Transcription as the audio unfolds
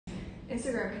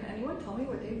Instagram, can anyone tell me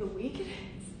what day of the week it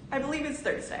is? I believe it's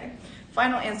Thursday.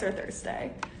 Final answer,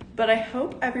 Thursday. But I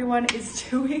hope everyone is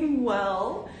doing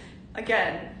well.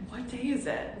 Again, what day is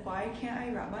it? Why can't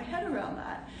I wrap my head around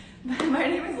that? My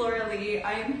name is Laura Lee.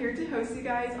 I am here to host you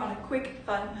guys on a quick,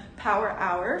 fun power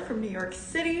hour from New York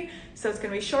City. So it's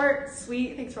gonna be short,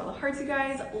 sweet. Thanks for all the hearts, you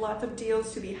guys. Lots of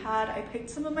deals to be had. I picked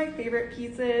some of my favorite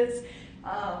pieces.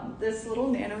 This little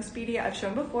Nano Speedy I've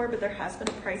shown before, but there has been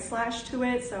a price slash to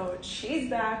it. So she's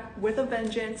back with a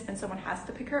vengeance and someone has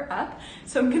to pick her up.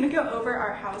 So I'm gonna go over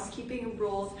our housekeeping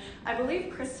rules. I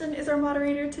believe Kristen is our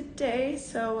moderator today.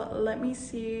 So let me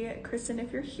see, Kristen,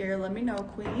 if you're here, let me know,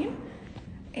 Queen.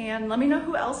 And let me know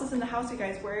who else is in the house, you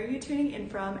guys. Where are you tuning in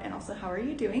from? And also, how are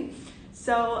you doing?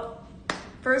 So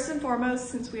first and foremost,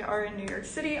 since we are in New York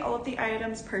City, all of the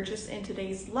items purchased in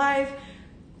today's live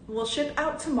will ship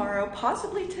out tomorrow,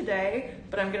 possibly today,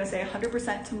 but I'm gonna say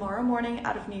 100% tomorrow morning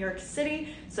out of New York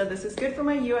City. So this is good for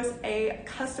my USA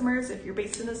customers. If you're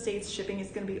based in the States, shipping is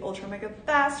gonna be ultra mega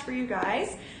fast for you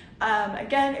guys.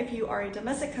 Again, if you are a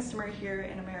domestic customer here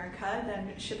in America,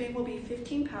 then shipping will be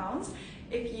 15 pounds.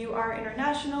 If you are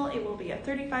international, it will be a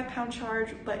 35-pound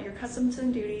charge, but your customs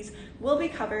and duties will be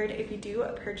covered if you do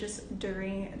purchase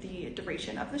during the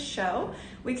duration of the show.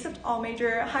 We accept all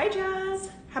major, hi Jazz,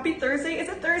 happy Thursday. Is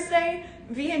it Thursday?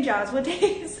 V and Jazz, what day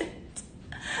is it?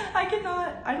 I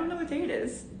don't know what day it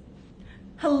is.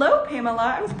 Hello,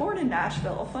 Pamela. I was born in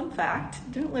Nashville, fun fact.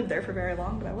 Didn't live there for very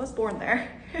long, but I was born there.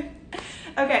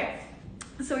 Okay,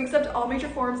 so we accept all major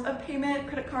forms of payment,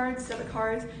 credit cards, debit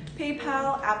cards,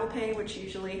 PayPal, Apple Pay, which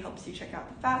usually helps you check out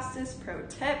the fastest, pro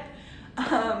tip.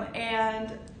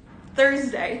 And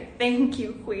Thursday, thank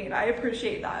you, Queen. I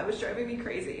appreciate that. It was driving me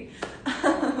crazy.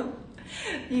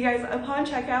 You guys, upon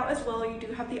checkout as well, you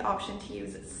do have the option to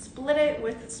use Split It.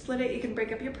 With Split It, you can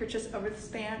break up your purchase over the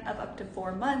span of up to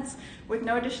 4 months with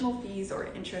no additional fees or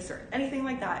interest or anything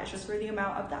like that. It's just for the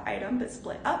amount of the item, but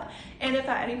split up. And if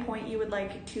at any point you would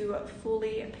like to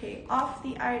fully pay off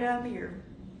the item, you're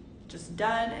just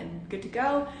done and good to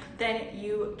go, then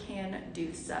you can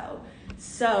do so.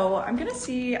 So I'm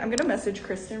gonna message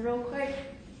Kristen real quick.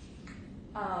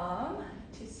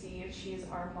 To see if she's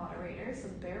our moderator, so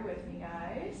bear with me,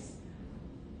 guys.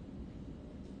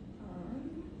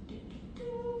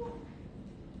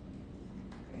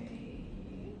 Great.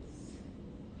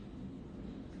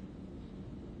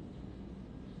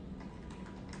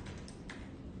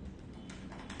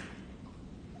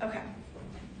 Okay,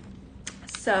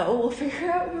 so we'll figure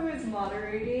out who is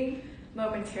moderating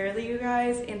momentarily, you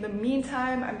guys. In the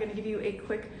meantime, I'm gonna give you a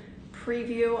quick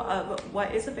preview of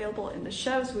what is available in the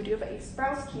show. So we do have a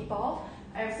Sprouse Keep All.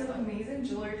 I have some amazing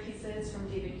jewelry pieces from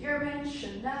David Yurman,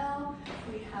 Chanel.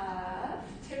 We have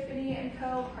Tiffany &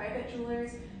 Co., Private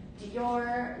Jewelers,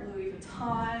 Dior, Louis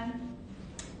Vuitton.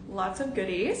 Lots of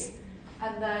goodies.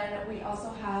 And then we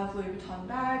also have Louis Vuitton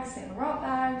bags, Saint Laurent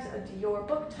bags, a Dior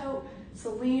book tote,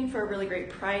 Celine for a really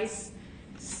great price.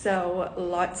 So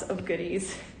lots of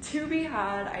goodies to be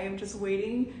had. I am just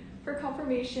waiting for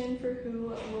confirmation for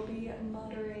who will be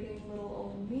moderating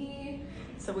little old me.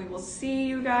 So we will see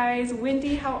you guys.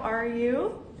 Wendy, how are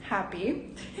you?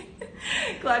 Happy.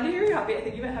 Glad to hear you're happy. I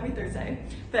think you meant happy Thursday.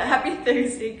 But happy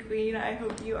Thursday, Queen. I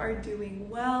hope you are doing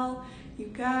well.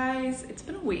 You guys, it's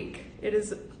been a week. It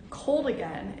is cold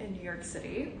again in New York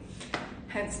City.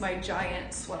 Hence my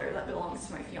giant sweater that belongs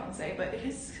to my fiance. But it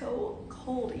is so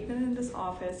cold. Even in this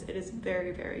office, it is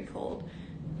very, very cold.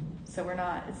 So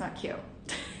it's not cute.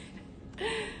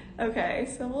 Okay,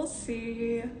 so we'll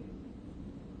see.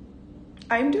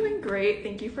 I'm doing great.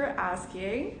 Thank you for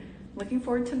asking. Looking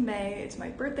forward to May. It's my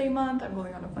birthday month. I'm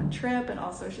going on a fun trip, and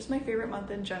also it's just my favorite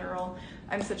month in general.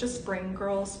 I'm such a spring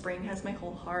girl. Spring has my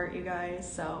whole heart, you guys.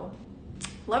 So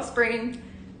love spring,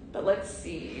 but let's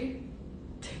see.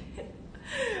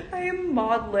 I am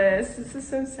modless. This is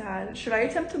so sad. Should I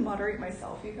attempt to moderate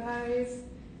myself, you guys?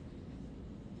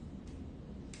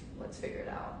 Let's figure it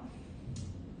out.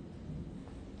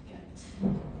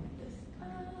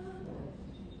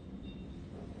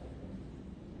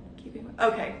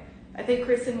 Okay, I think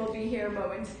Kristen will be here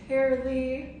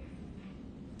momentarily.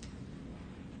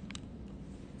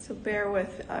 So bear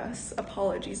with us.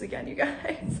 Apologies again, you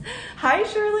guys. Hi,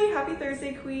 Shirley. Happy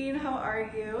Thursday, Queen. How are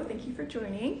you? Thank you for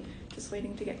joining. Just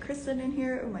waiting to get Kristen in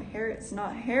here. Oh, my hair is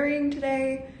not hairing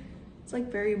today. It's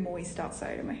like very moist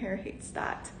outside and my hair hates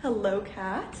that. Hello,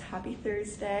 Kat. Happy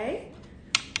Thursday.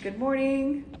 Good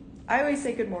morning. I always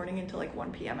say good morning until like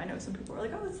 1 p.m. I know some people are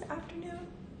like, oh, it's afternoon.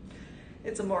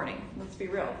 It's a morning, let's be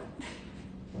real.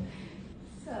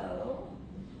 So,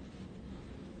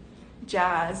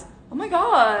 Jazz. Oh my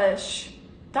gosh,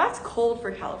 that's cold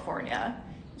for California.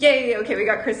 Yay, okay, we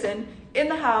got Kristen in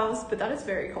the house, but that is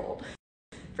very cold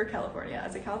for California.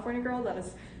 As a California girl, that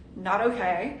is not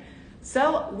okay.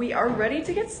 So we are ready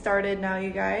to get started now, you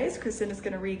guys. Kristen is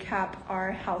gonna recap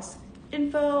our house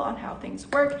info on how things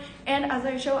work. And as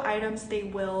I show items, they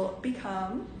will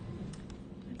become,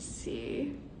 let's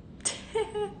see,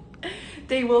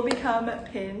 they will become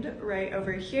pinned right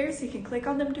over here. So you can click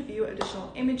on them to view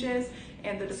additional images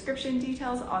and the description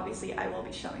details. Obviously, I will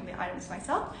be showing the items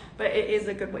myself, but it is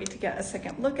a good way to get a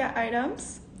second look at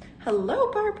items.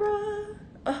 Hello, Barbara.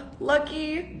 Oh,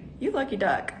 Lucky, you lucky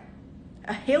duck.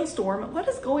 A hailstorm, what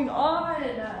is going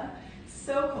on?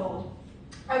 So cold.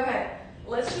 Okay,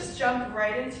 let's just jump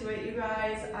right into it, you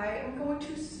guys. I am going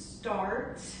to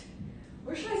start,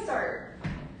 where should I start?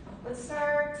 Let's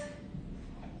start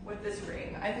with this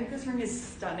ring. I think this ring is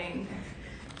stunning.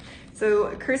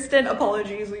 So Kristen,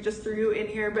 apologies, we just threw you in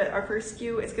here, but our first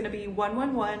SKU is gonna be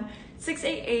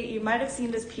 111688. You might have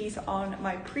seen this piece on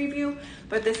my preview,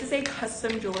 but this is a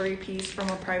custom jewelry piece from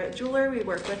a private jeweler we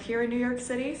work with here in New York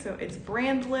City. So it's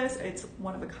brandless, it's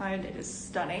one of a kind, it is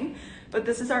stunning. But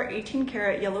this is our 18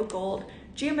 karat yellow gold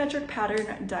geometric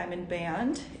pattern diamond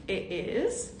band. It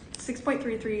is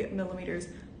 6.33 millimeters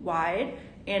wide,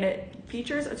 and it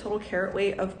features a total carat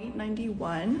weight of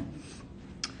 891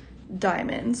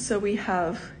 diamonds. So we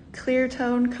have clear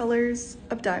tone colors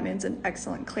of diamonds and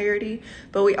excellent clarity,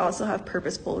 but we also have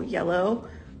purposeful yellow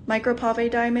micro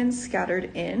pave diamonds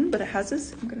scattered in. But it has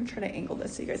this, I'm gonna try to angle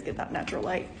this so you guys get that natural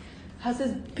light. It has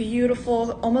this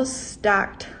beautiful, almost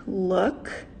stacked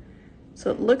look. So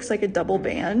it looks like a double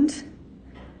band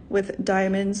with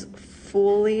diamonds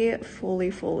fully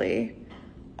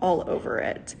all over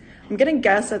it. I'm gonna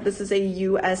guess that this is a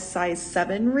US size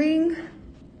 7 ring,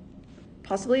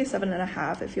 possibly a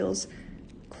 7.5. It feels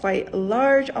quite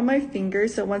large on my finger.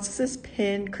 So once this is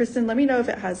pinned, Kristen, let me know if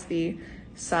it has the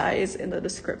size in the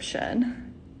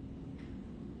description.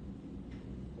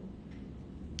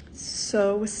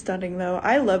 So stunning though.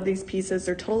 I love these pieces.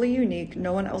 They're totally unique.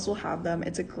 No one else will have them.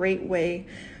 It's a great way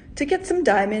to get some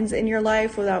diamonds in your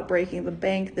life without breaking the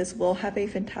bank. This will have a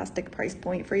fantastic price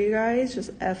point for you guys,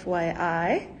 just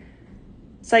FYI.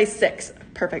 Size 6,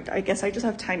 perfect. I guess I just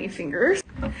have tiny fingers.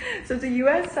 So it's a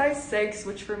US size 6,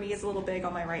 which for me is a little big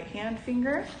on my right hand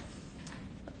finger.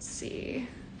 Let's see.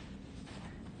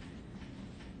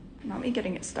 Not me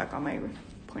getting it stuck on my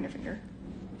pointer finger.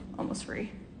 Almost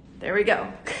free. There we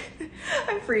go.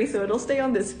 I'm free, so it'll stay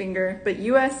on this finger, but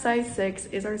US size 6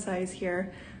 is our size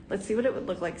here. Let's see what it would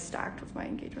look like stacked with my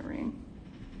engagement ring.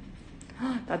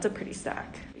 That's a pretty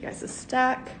stack. You guys, a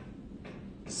stack.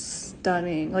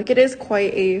 Stunning. Like, it is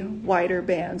quite a wider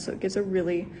band, so it gives a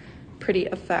really pretty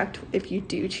effect if you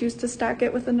do choose to stack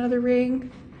it with another ring.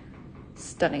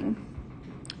 Stunning.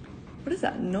 What is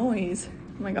that noise?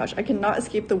 Oh my gosh, I cannot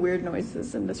escape the weird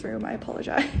noises in this room. I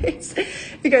apologize.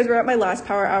 If you guys were at my last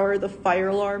power hour, the fire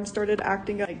alarm started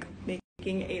acting like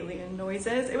making alien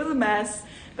noises. It was a mess,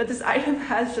 but this item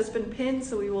has just been pinned,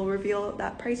 so we will reveal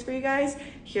that price for you guys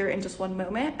here in just one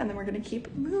moment, and then we're gonna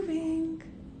keep moving.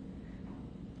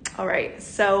 All right,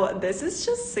 so this is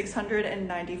just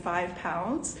 695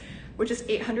 pounds, which is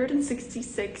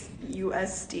 866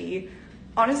 USD.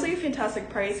 Honestly, a fantastic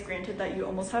price, granted that you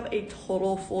almost have a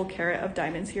total full carat of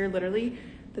diamonds here. Literally,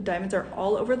 the diamonds are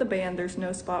all over the band. There's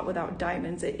no spot without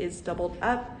diamonds. It is doubled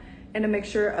up and a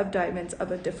mixture of diamonds of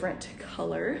a different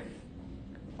color,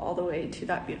 all the way to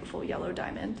that beautiful yellow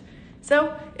diamond.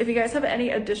 So if you guys have any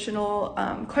additional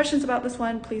questions about this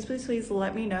one, please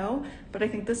let me know. But I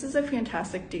think this is a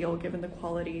fantastic deal given the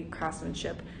quality,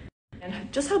 craftsmanship,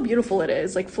 and just how beautiful it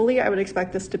is. Like, fully, I would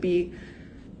expect this to be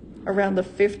around the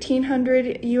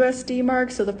 1,500 USD mark.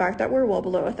 So the fact that we're well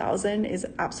below 1,000 is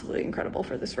absolutely incredible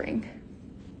for this ring.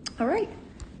 All right,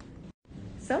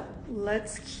 so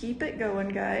let's keep it going,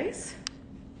 guys.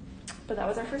 But that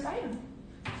was our first item.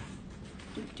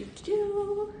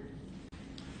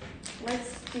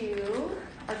 Let's do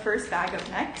our first bag up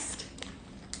next.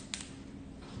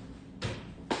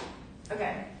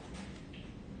 Okay,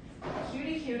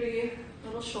 cutie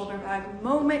little shoulder bag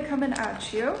moment coming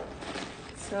at you.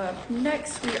 So up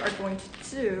next we are going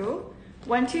to do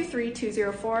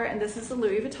 123204, and this is the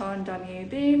Louis Vuitton Damier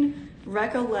Ebene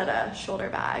Recoleta shoulder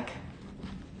bag.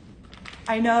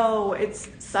 I know it's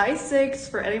size 6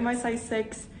 for any of my size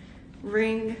 6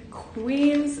 ring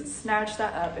queens. Snatch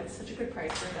that up. It's such a good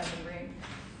price for a diamond ring.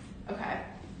 Okay,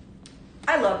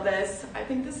 I love this. I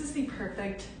think this is the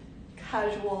perfect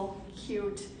casual,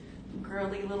 cute,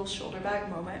 girly little shoulder bag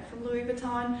moment from Louis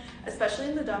Vuitton, especially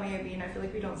in the Damier Ebene. I feel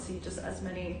like we don't see just as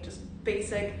many just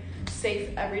basic, safe,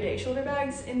 everyday shoulder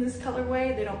bags in this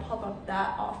colorway. They don't pop up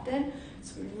that often.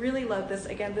 So we really love this.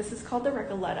 Again, this is called the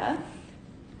Recoleta.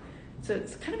 So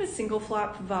it's kind of a single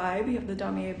flap vibe. You have the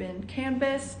damier bin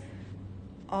canvas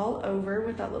all over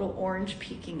with that little orange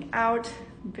peeking out.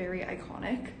 Very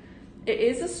iconic. It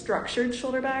is a structured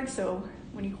shoulder bag, so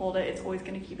when you hold it, it's always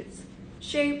going to keep its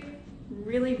shape.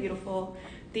 Really beautiful.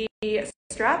 The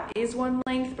strap is one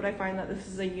length, but I find that this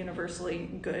is a universally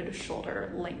good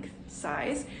shoulder length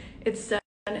size. It's done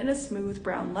in a smooth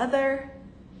brown leather.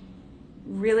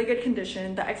 Really good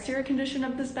condition. The exterior condition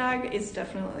of this bag is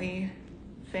definitely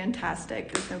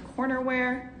fantastic. There's no corner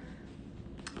wear.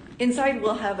 Inside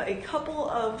we'll have a couple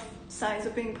of signs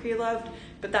of being pre-loved,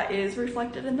 but that is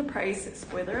reflected in the price.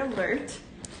 Spoiler alert.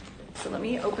 So let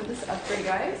me open this up for you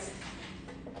guys.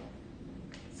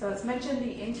 So as mentioned,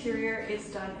 the interior is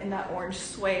done in that orange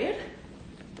suede.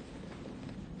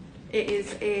 It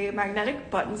is a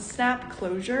magnetic button snap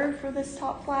closure for this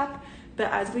top flap, but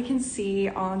as we can see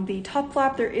on the top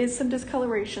flap, there is some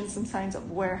discoloration, some signs of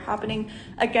wear happening.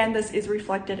 Again, this is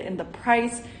reflected in the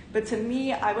price, but to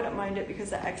me, I wouldn't mind it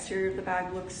because the exterior of the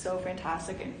bag looks so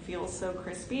fantastic and feels so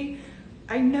crispy.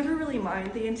 I never really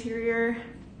mind the interior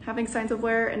having signs of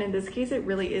wear, and in this case, it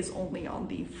really is only on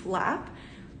the flap.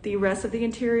 The rest of the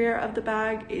interior of the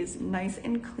bag is nice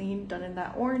and clean, done in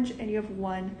that orange, and you have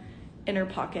one inner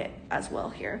pocket as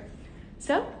well here.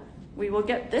 So we will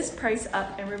get this price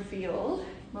up and revealed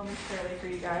momentarily for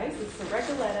you guys. It's the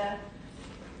Recoleta.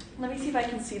 Let me see if I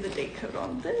can see the date code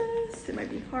on this. It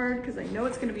might be hard because I know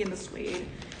it's gonna be in the suede.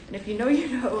 And if you know, you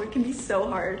know, it can be so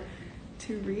hard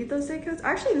to read those date codes.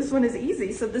 Actually, this one is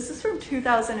easy. So this is from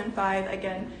 2005.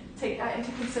 Again, take that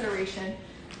into consideration.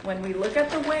 When we look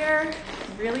at the wear,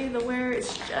 really the wear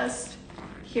is just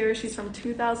here. She's from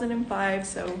 2005,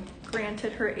 so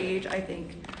granted her age, I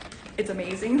think it's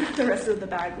amazing that the rest of the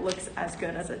bag looks as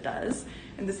good as it does.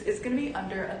 And this is gonna be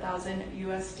under 1,000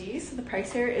 USD. So the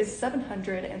price here is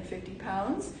 750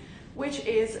 pounds, which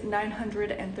is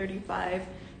 935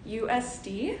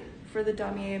 USD for the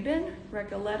damier bin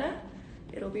Recoleta.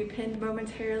 It'll be pinned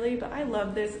momentarily, but I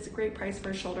love this. It's a great price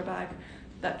for a shoulder bag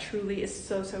that truly is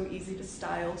so easy to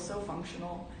style, so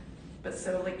functional, but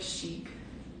so like chic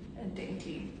and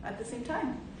dainty at the same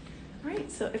time. All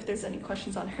right, so if there's any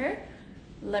questions on her,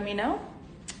 let me know.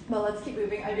 Well, let's keep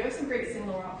moving. I do have some great Saint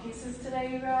Laurent pieces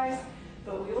today, you guys,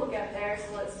 but we will get there.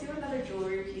 So let's do another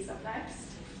jewelry piece up next.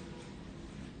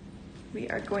 We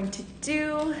are going to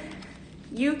do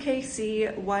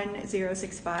UKC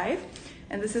 1065.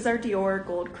 And this is our Dior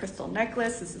gold crystal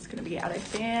necklace. This is gonna be at a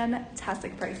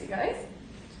fantastic price, you guys.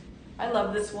 I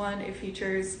love this one. It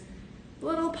features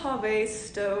little pave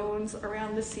stones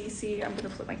around the CC. I'm gonna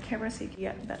flip my camera so you can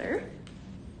get better.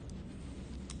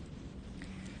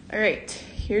 All right,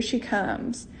 here she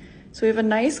comes. So we have a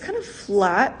nice kind of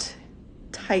flat,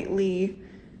 tightly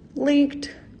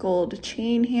linked gold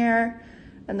chain here.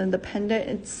 And then the pendant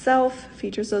itself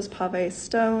features those pave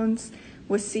stones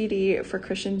with CD for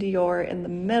Christian Dior in the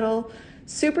middle.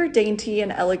 Super dainty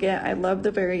and elegant. I love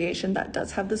the variation that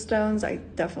does have the stones. I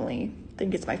definitely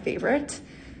think it's my favorite.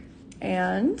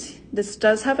 And this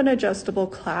does have an adjustable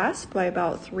clasp by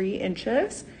about 3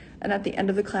 inches. And at the end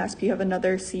of the clasp, you have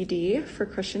another CD for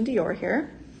Christian Dior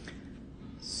here.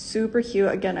 Super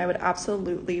cute. Again, I would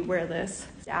absolutely wear this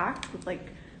stacked with like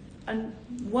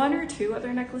one or two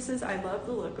other necklaces. I love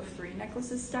the look of 3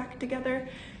 necklaces stacked together.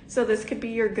 So this could be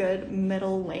your good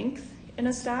middle length in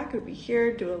a stack. It would be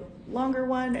here, do a longer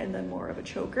one, and then more of a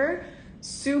choker.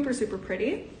 Super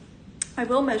pretty. I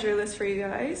will measure this for you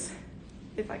guys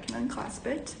if I can unclasp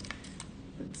it.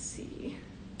 Let's see.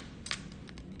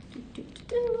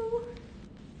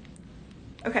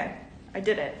 Okay, I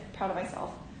did it. Proud of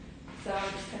myself. So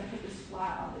I'm just gonna put this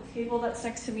flat on the table that's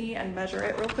next to me and measure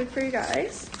it real quick for you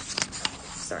guys.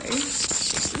 Sorry.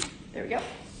 There we go.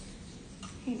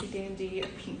 Handy dandy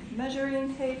pink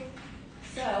measuring tape.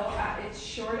 So at its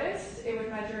shortest, it would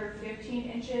measure 15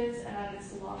 inches and at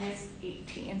its longest,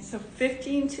 18. So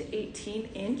 15 to 18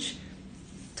 inch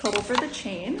total for the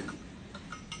chain.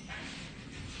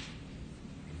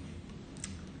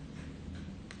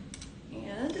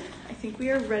 And I think we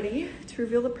are ready to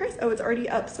reveal the price. Oh, it's already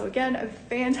up. So again, a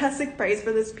fantastic price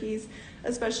for this piece,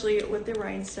 especially with the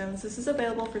rhinestones. This is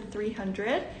available for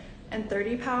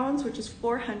 330 pounds, which is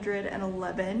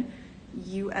 411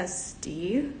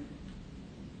 USD.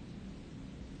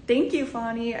 Thank you,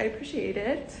 Fani. I appreciate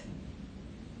it.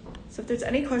 So if there's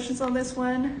any questions on this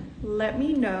one, let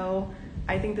me know.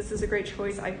 I think this is a great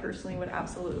choice. I personally would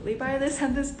absolutely buy this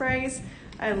at this price.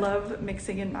 I love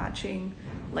mixing and matching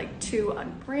like 2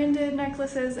 unbranded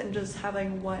necklaces and just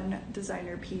having one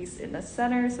designer piece in the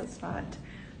center, so it's not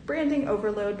branding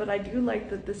overload, but I do like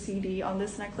that the CD on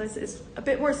this necklace is a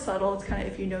bit more subtle. It's kind of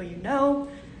if you know, you know.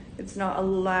 It's not a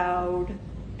loud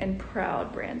and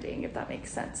proud branding, if that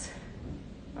makes sense.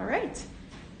 All right,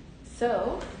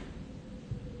 so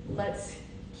let's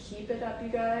keep it up, you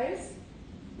guys.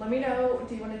 Let me know,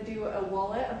 do you want to do a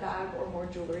wallet, a bag, or more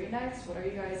jewelry next? What are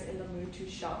you guys in the mood to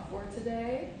shop for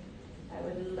today? I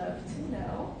would love to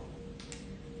know.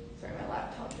 Sorry, my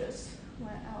laptop just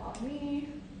went out on me.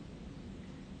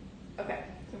 Okay,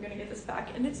 so I'm gonna get this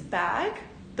back in its bag.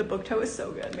 The book tote is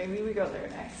so good. Maybe we go there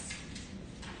next.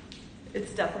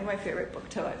 It's definitely my favorite book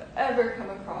tote I've ever come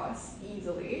across,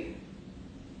 easily.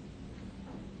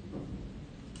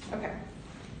 Okay,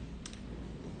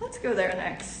 let's go there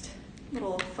next.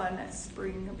 Little fun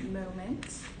spring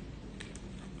moment.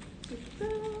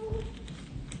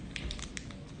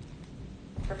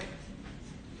 Perfect.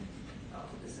 I'll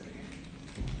put this over here.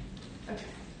 Okay.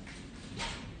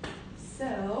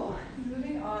 So,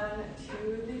 moving on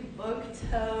to the book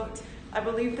tote. I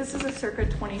believe this is a circa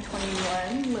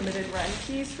 2021 limited run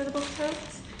piece for the book tote.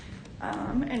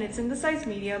 And it's in the size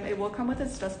medium. It will come with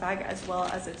its dust bag as well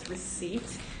as its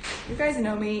receipt. You guys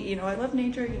know me, you know I love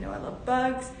nature, you know I love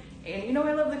bugs, and you know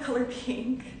I love the color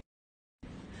pink.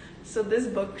 So this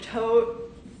book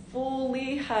tote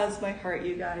fully has my heart,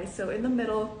 you guys. So in the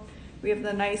middle, we have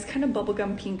the nice kind of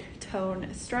bubblegum pink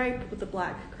tone stripe with the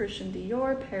black Christian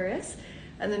Dior Paris.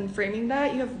 And then framing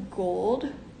that, you have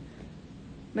gold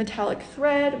metallic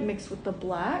thread mixed with the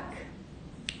black.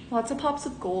 Lots of pops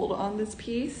of gold on this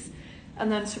piece.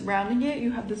 And then surrounding it,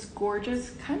 you have this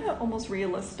gorgeous, kind of almost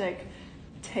realistic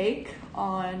take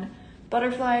on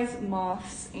butterflies,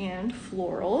 moths, and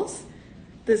florals.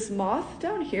 This moth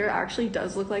down here actually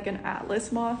does look like an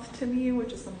atlas moth to me,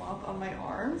 which is the moth on my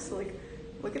arm. So like,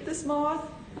 look at this moth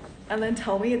and then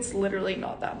tell me it's literally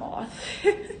not that moth.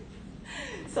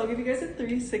 So I'll give you guys a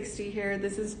 360 here.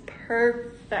 This is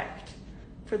perfect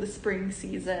for the spring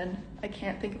season. I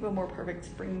can't think of a more perfect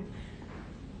spring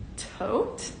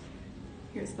tote.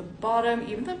 Here's the bottom.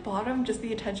 Even the bottom, just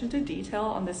the attention to detail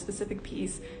on this specific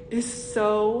piece is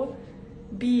so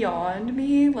beyond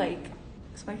me. Like,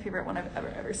 it's my favorite one I've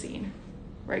ever seen.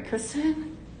 Right,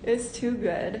 Kristen? It's too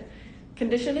good.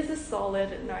 Condition is a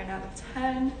solid 9 out of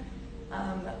 10.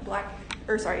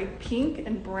 Pink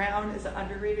and brown is an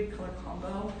underrated color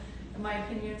combo, in my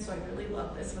opinion, so I really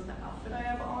love this with the outfit I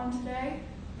have on today.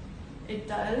 It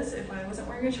does, if I wasn't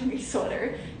wearing a chunky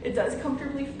sweater, it does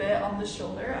comfortably fit on the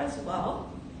shoulder as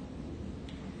well.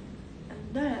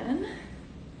 And then,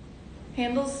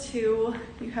 handles too,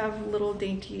 you have little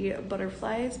dainty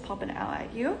butterflies popping out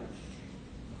at you.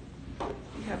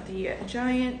 You have the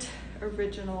giant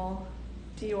original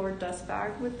Dior dust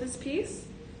bag with this piece.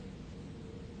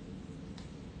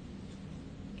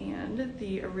 And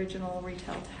the original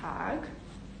retail tag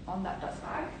on that dust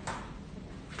bag.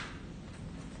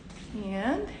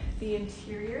 And the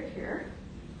interior here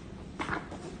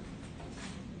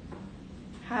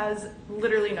has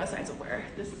literally no signs of wear.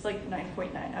 This is like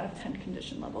 9.9 out of 10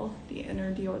 condition level. The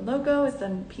inner Dior logo is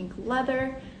then pink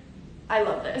leather. I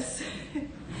love this.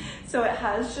 So it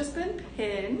has just been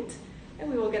pinned, and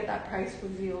we will get that price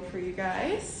reveal for you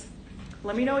guys.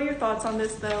 Let me know your thoughts on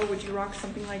this though. Would you rock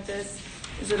something like this?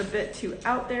 Is it a bit too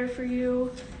out there for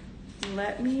you?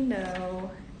 Let me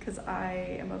know, because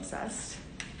I am obsessed.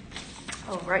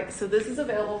 All right, so this is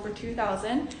available for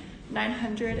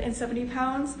 2,970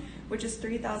 pounds, which is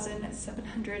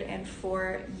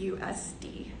 3,704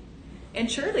 USD.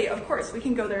 And surely, of course, we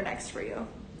can go there next for you.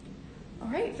 All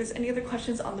right, if there's any other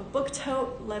questions on the book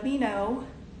tote, let me know.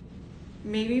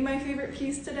 Maybe my favorite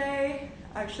piece today.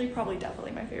 Actually, probably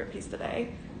definitely my favorite piece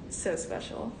today. So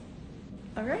special.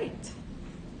 All right.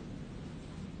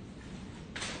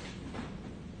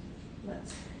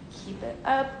 Let's keep it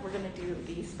up. We're gonna do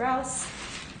the Sprouse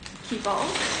Keep All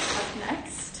up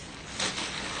next.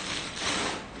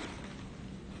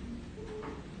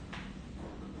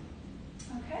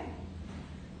 Okay,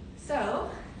 so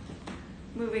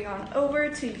moving on over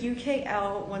to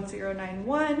UKL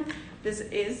 1091. This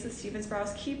is the Stephen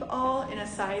Sprouse Keep All in a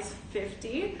size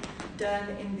 50, done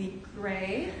in the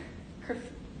gray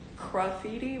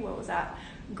graffiti. What was that?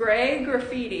 Gray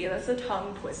graffiti. That's a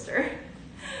tongue twister.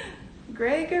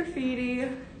 Gray graffiti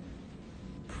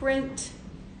print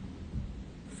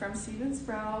from Stephen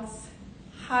Sprouse.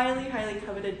 Highly, highly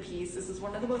coveted piece. This is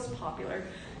one of the most popular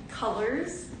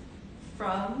colors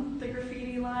from the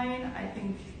graffiti line. I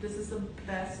think this is the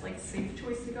best, like, safe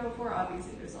choice to go for.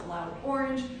 Obviously, there's a loud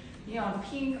orange, neon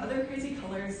pink, other crazy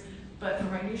colors, but for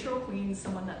my neutral queen,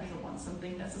 someone that doesn't want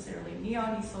something necessarily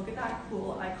neon, you still get that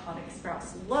cool, iconic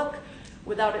Sprouse look.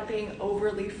 without it being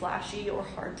overly flashy or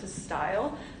hard to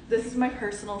style. This is my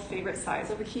personal favorite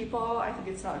size of a keep ball. I think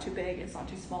it's not too big, it's not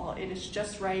too small, it is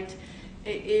just right.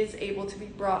 It is able to be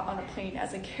brought on a plane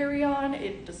as a carry-on.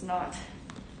 It does not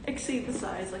exceed the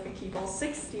size like a keep ball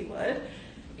 60 would.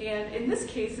 And in this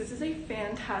case, this is a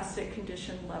fantastic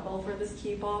condition level for this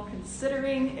keep ball,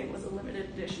 considering it was a limited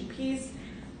edition piece.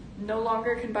 No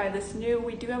longer can buy this new.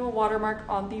 We do have a watermark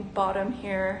on the bottom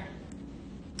here,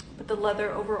 but the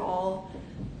leather overall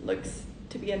looks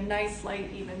to be a nice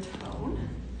light even tone.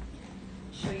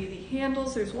 Show you the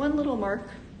handles. There's one little mark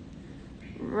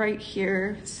right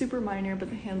here, super minor,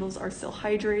 but the handles are still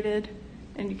hydrated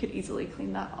and you could easily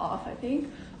clean that off, I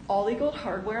think. All the gold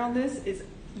hardware on this is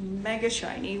mega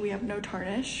shiny. We have no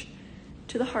tarnish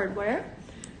to the hardware.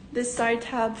 This side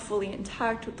tab fully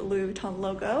intact with the Louis Vuitton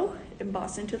logo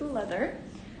embossed into the leather.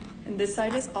 And this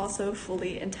side is also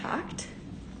fully intact.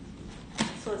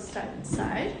 So let's dive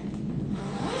inside.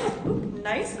 Ooh,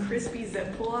 nice crispy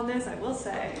zip pull on this, I will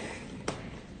say.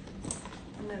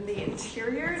 And then the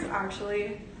interior is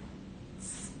actually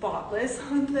spotless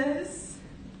on this.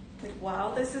 Like,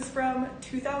 wow, this is from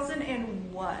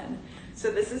 2001.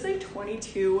 So this is a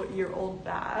 22-year-old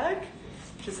bag,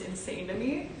 which is insane to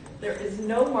me. There is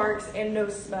no marks and no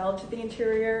smell to the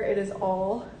interior. It is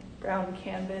all brown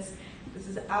canvas. This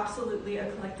is absolutely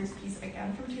a collector's piece,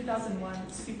 again, from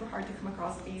 2001. Super hard to come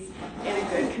across these in a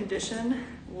good condition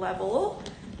level.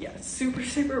 Yeah, super,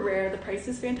 super rare. The price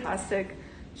is fantastic.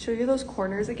 Show you those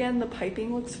corners again. The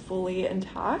piping looks fully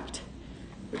intact,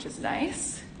 which is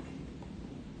nice.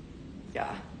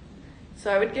 Yeah.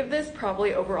 So I would give this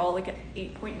probably overall like an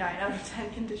 8.9 out of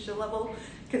 10 condition level,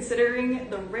 considering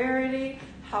the rarity,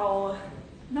 how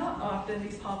not often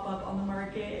these pop up on the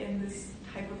market in this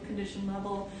type of condition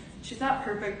level. She's not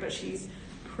perfect, but she's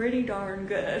pretty darn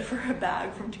good for a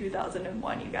bag from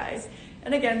 2001, you guys.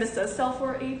 And again, this does sell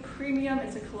for a premium.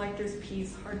 It's a collector's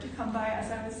piece, hard to come by,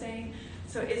 as I was saying.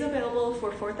 So it is available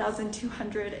for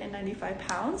 4,295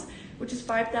 pounds, which is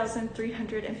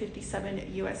 5,357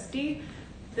 USD.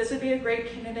 This would be a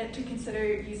great candidate to consider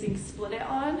using Split It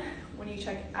on. When you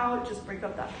check out, just break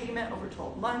up that payment over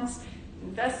 12 months,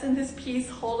 invest in this piece,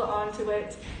 hold on to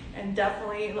it, and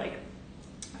definitely like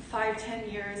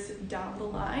 5-10 years down the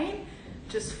line,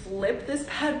 just flip this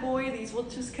bad boy. These will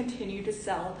just continue to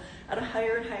sell at a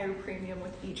higher and higher premium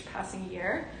with each passing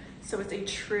year. So it's a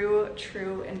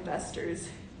true investor's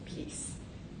piece.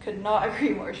 Could not agree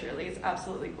more, Shirley. It's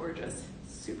absolutely gorgeous,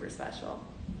 super special.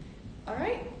 All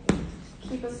right,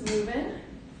 keep us moving.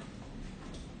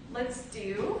 Let's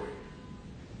do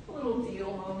a little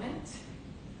deal moment.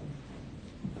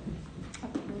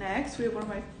 Up next, we have one of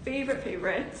my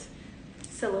favorite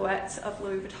silhouettes of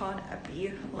Louis Vuitton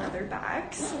Epi leather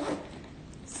bags.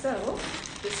 So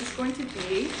this is going to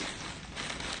be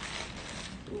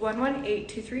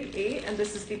 118238, and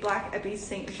this is the black Epi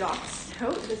St. Jacques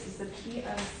tote. This is the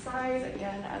PM size.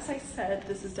 Again, as I said,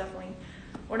 this is definitely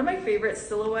one of my favorite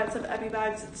silhouettes of Epi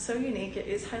bags. It's so unique. It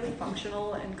is highly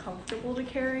functional and comfortable to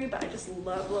carry, but I just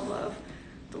love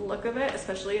the look of it,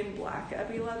 especially in black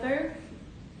Epi leather.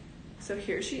 So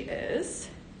here she is.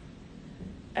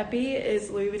 Epi is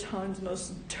Louis Vuitton's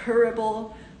most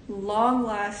durable,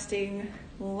 long-lasting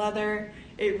leather.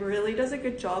 It really does a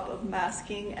good job of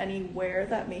masking any wear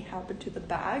that may happen to the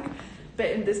bag. But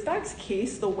in this bag's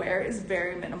case, the wear is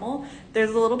very minimal.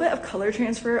 There's a little bit of color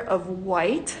transfer of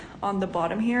white on the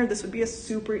bottom here. This would be a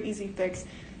super easy fix.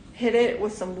 Hit it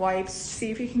with some wipes,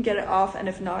 see if you can get it off, and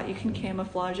if not, you can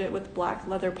camouflage it with black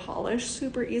leather polish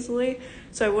super easily.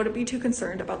 So I wouldn't be too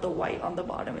concerned about the white on the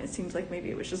bottom. It seems like maybe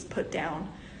it was just put down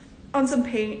on some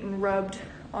paint and rubbed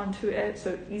onto it,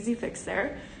 so easy fix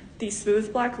there. The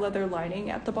smooth black leather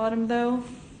lining at the bottom though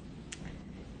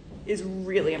is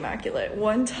really immaculate.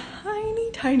 One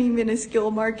tiny minuscule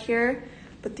mark here,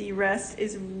 but the rest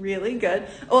is really good.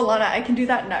 Oh, Alana, I can do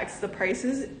that next. The price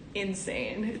is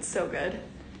insane. It's so good.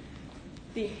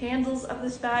 The handles of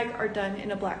this bag are done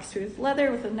in a black smooth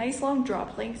leather with a nice long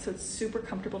drop length, so it's super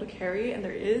comfortable to carry, and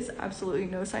there is absolutely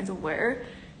no signs of wear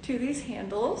to these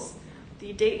handles.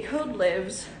 The date code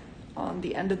lives on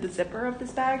the end of the zipper of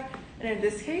this bag, and in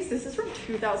this case, this is from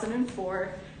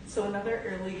 2004, so another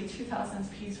early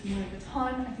 2000s piece from Louis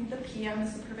Vuitton. I think the PM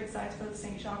is the perfect size for the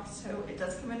St. Jacques, so it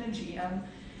does come in a GM,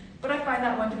 but I find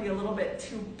that one to be a little bit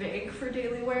too big for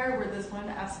daily wear, where this one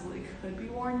absolutely could be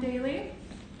worn daily.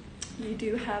 You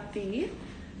do have the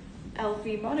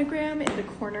LV monogram in the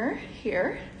corner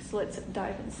here, so let's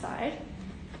dive inside.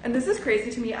 And this is crazy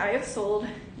to me. I have sold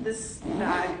this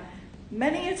bag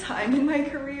many a time in my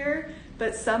career,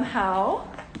 but somehow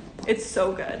it's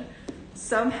so good.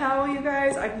 Somehow, you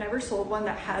guys, I've never sold one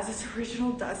that has its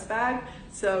original dust bag.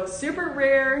 So super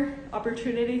rare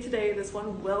opportunity today. This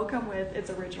one will come with its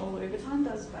original Louis Vuitton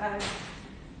dust bag.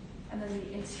 And then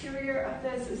the interior of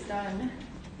this is done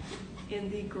in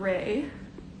the gray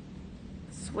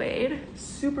suede,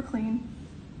 super clean,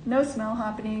 no smell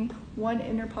happening, one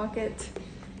inner pocket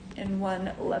and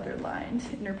one leather lined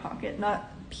inner pocket, not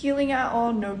peeling at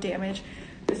all, no damage.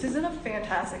 This is in a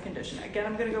fantastic condition. Again,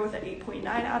 I'm gonna go with an 8.9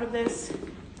 out of this,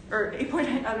 or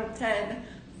 8.9 out of 10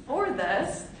 for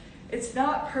this. It's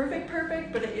not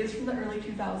perfect, but it is from the early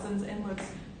 2000s and looks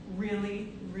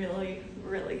really, really,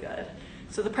 really good.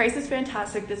 So the price is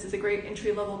fantastic. This is a great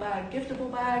entry-level bag,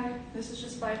 giftable bag. This is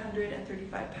just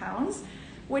 535 pounds,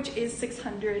 which is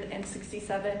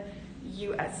 667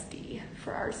 USD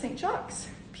for our St. Jacques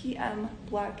PM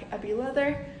black Ebi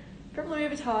leather from Louis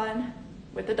Vuitton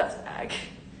with the dust bag.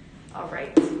 All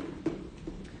right,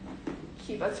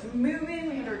 keep us moving.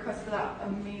 We had a request for that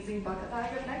amazing bucket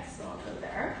bag up next, so I'll go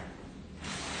there.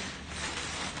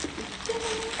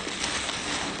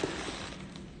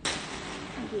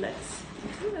 And let's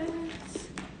do it.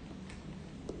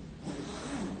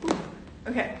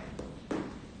 Okay,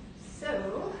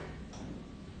 so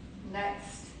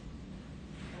next,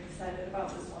 I'm excited about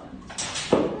this one.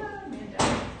 Ah, man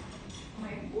down.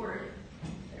 My board.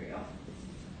 There we go.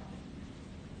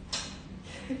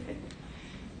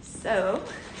 So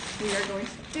we are going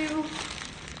to do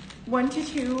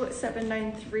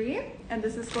 122793, and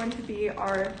this is going to be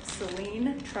our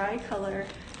Celine Tri-Color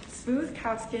Smooth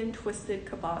Calfskin Twisted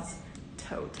Cabosse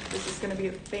Tote. This is going to be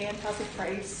a fantastic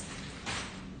price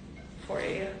for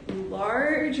a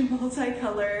large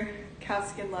multicolor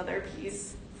calfskin leather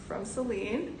piece from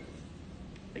Celine.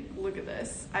 Like, look at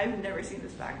this. I've never seen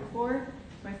this bag before.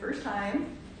 My first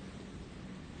time.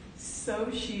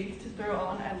 So chic to throw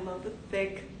on. I love the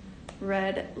thick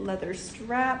red leather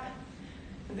strap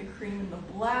and the cream and the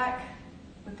black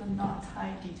with the knot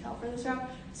tie detail for the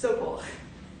strap. So cool.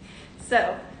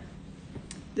 So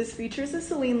this features the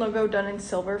Celine logo done in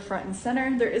silver front and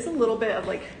center. There is a little bit of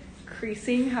like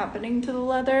creasing happening to the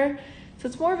leather. So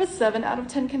it's more of a 7 out of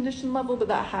 10 condition level, but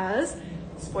that has,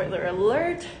 spoiler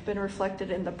alert, been reflected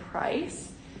in the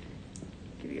price.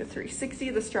 Give you a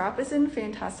 360. The strap is in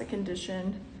fantastic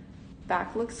condition.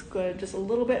 Back looks good, just a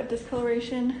little bit of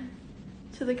discoloration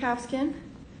to the calfskin,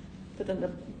 but then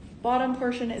the bottom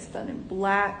portion is done in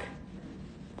black,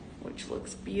 which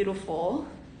looks beautiful.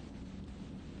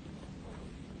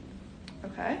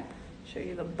 Okay, show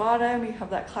you the bottom. You have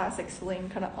that classic Celine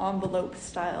kind of envelope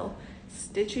style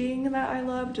stitching that I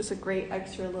love. Just a great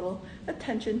extra little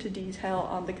attention to detail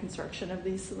on the construction of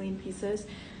these Celine pieces.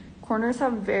 Corners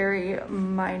have very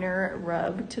minor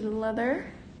rub to the leather.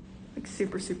 Like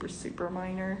super, super, super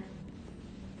minor.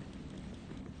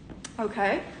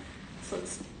 Okay, so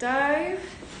let's dive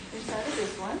inside of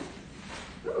this one.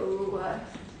 Ooh,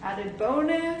 added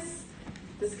bonus.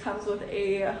 This comes with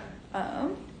a,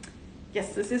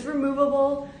 yes, this is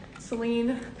removable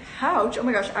Celine pouch. Oh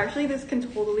my gosh, actually this can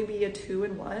totally be a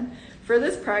 2-in-1. For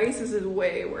this price, this is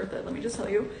way worth it, let me just tell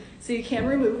you. So you can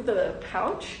remove the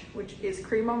pouch, which is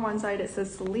cream on one side, it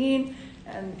says Celine,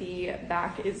 and the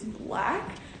back is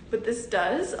black. But this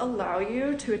does allow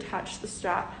you to attach the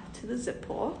strap to the zip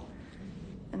pull.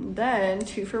 And then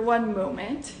 2-for-1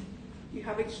 moment, you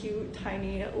have a cute,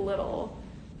 tiny little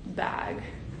bag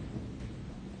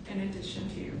in addition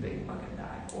to your big bucket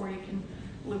bag. Or you can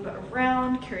loop it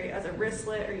around, carry it as a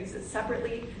wristlet, or use it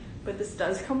separately. But this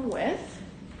does come with,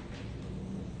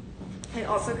 it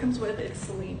also comes with its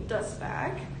Celine dust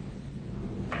bag.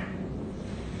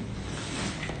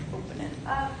 Open it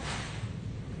up.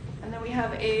 And then we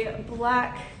have a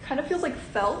black, kind of feels like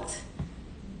felt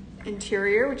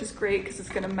interior, which is great because it's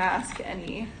going to mask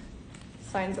any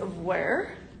signs of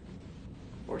wear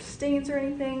or stains or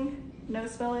anything. No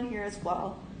smell in here as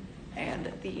well.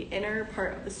 And the inner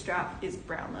part of the strap is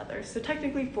brown leather. So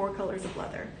technically 4 colors of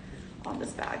leather on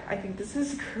this bag. I think this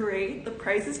is great. The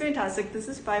price is fantastic. This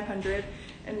is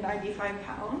 595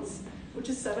 pounds, which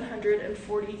is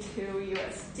 742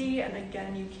 USD. And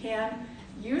again, you can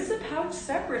use the pouch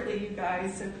separately, you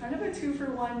guys. So kind of a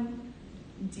 2-for-1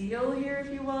 deal here,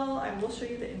 if you will. I will show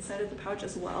you the inside of the pouch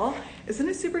as well. Isn't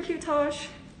it super cute, Tosh?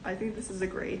 I think this is a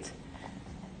great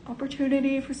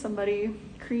opportunity for somebody.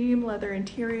 Cream leather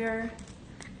interior.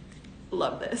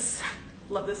 Love this.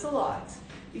 Love this a lot.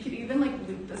 You could even like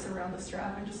loop this around the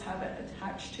strap and just have it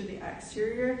attached to the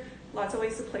exterior. Lots of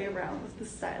ways to play around with the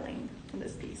styling on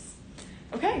this piece.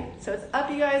 Okay, so it's up,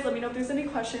 you guys. Let me know if there's any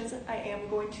questions. I am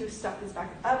going to stuff this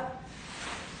back up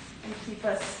and keep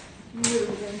us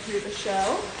moving through the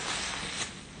show.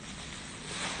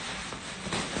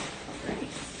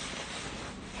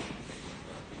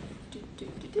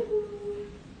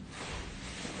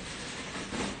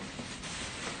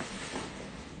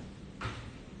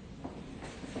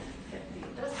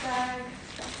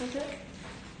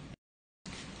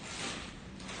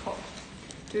 Cool.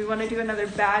 Do we want to do another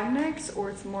bag next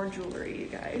or some more jewelry, you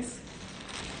guys?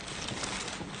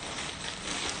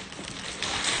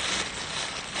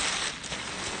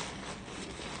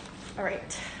 All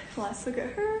right, let's look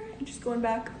at her and just going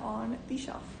back on the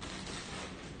shelf.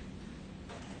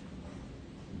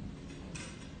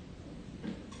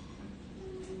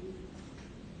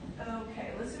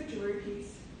 Okay, let's do a jewelry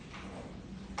piece.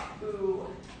 Ooh,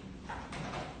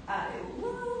 I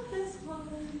love this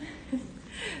one.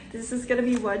 This is gonna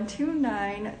be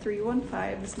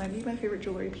 129315. This might be my favorite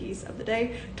jewelry piece of the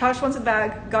day. Tosh wants a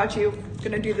bag, got you.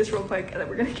 Gonna do this real quick and then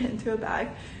we're gonna get into a bag.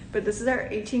 But this is our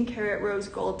 18 karat rose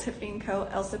gold Tiffany & Co.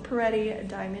 Elsa Peretti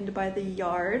diamond by the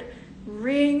yard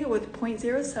ring with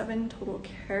 0.07 total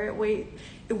carat weight.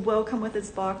 It will come with its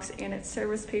box and its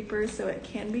service paper, so it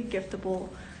can be giftable.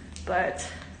 But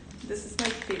this is my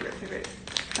favorite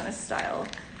kind of style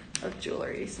of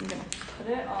jewelry. So I'm gonna put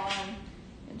it on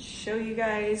and show you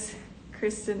guys.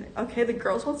 Kristen, okay, the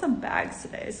girls want some bags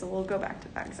today, so we'll go back to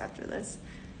bags after this.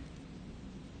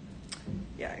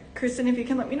 Yeah, Kristen, if you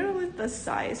can let me know what the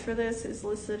size for this is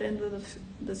listed in the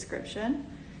description,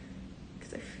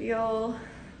 because I feel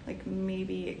like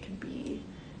maybe it could be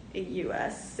a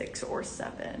US 6 or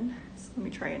 7. So let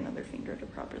me try another finger to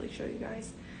properly show you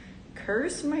guys.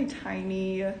 Curse my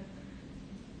tiny,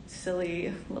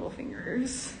 silly little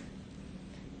fingers.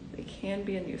 They can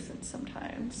be a nuisance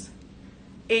sometimes.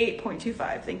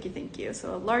 8.25, thank you.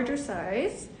 So a larger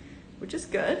size, which is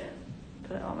good.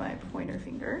 Put it on my pointer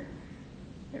finger.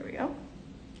 There we go.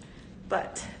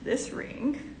 But this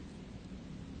ring,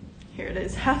 here it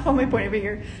is, half on my pointer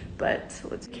finger, but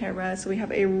let's camera. So we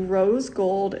have a rose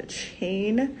gold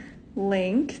chain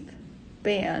length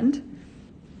band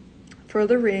for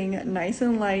the ring, nice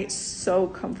and light, so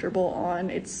comfortable on.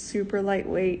 It's super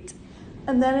lightweight.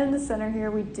 And then in the center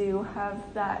here, we do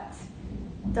have that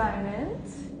diamond.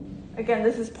 Again,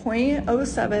 this is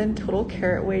 0.07 total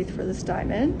carat weight for this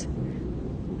diamond.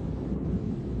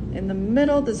 In the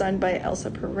middle, designed by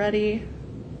Elsa Peretti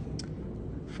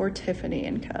for Tiffany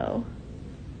 & Co.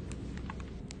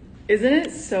 Isn't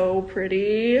it so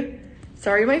pretty?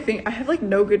 Sorry, my finger, I have like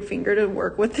no good finger to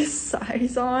work with this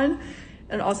size on.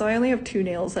 And also I only have 2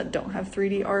 nails that don't have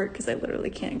 3D art because I literally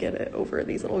can't get it over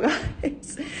these little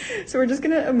guys. So we're just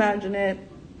gonna imagine it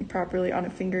properly on a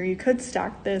finger. You could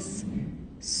stack this.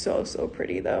 So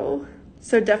pretty though.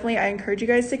 So definitely I encourage you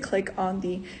guys to click on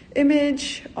the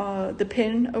image, the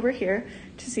pin over here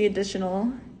to see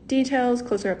additional details,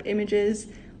 closer up images,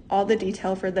 all the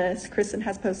detail for this. Kristen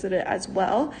has posted it as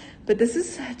well, but this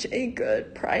is such a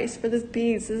good price for this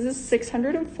piece. This is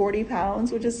 640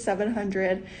 pounds, which is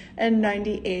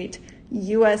 798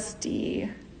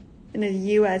 USD in a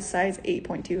US size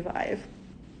 8.25.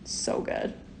 So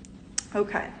good.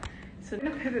 Okay, so I'm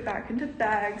gonna pivot back into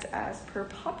bags as per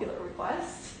popular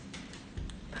request.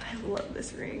 But I love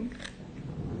this ring.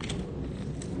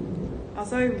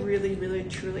 Also, I really,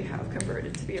 truly have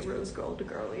converted to be a rose gold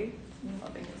girly. I'm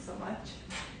loving it so much.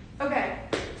 Okay,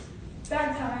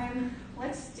 bag time.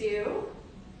 Let's do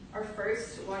our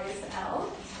first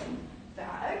YSL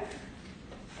bag. I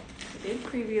did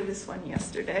preview this one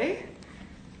yesterday.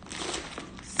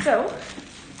 So,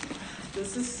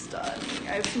 this is stunning.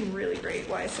 I have some really great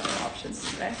YSL options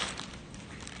today.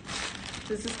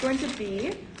 This is going to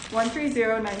be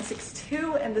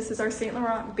 130962, and this is our Saint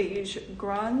Laurent beige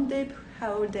Grande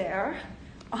Powder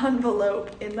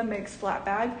envelope in the mix flat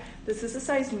bag. This is a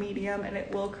size medium, and it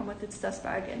will come with its dust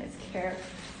bag and its care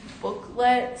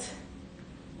booklet.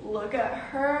 Look at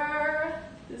her.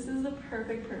 This is a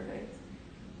perfect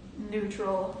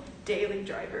neutral daily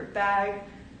driver bag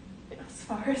as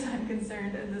far as I'm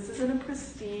concerned, and this is in a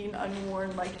pristine,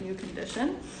 unworn, like new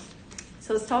condition.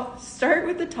 So let's start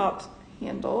with the top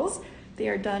handles. They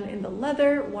are done in the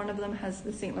leather. One of them has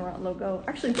the Saint Laurent logo.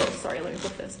 Actually both, sorry, let me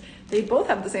flip this. They both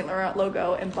have the Saint Laurent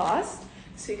logo embossed.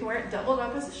 So you can wear it doubled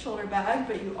up as a shoulder bag,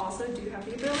 but you also do have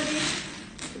the ability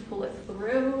to pull it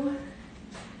through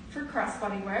for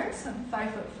crossbody wear. So I'm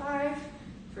 5'5".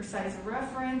 For size of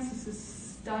reference, this is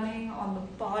stunning on the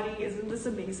body. Isn't this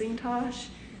amazing, Tosh?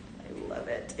 I love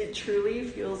it. It truly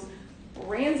feels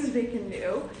brand spanking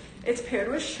new. It's paired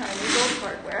with shiny gold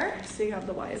hardware. So you have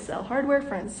the YSL hardware,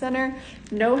 front and center,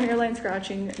 no hairline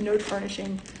scratching, no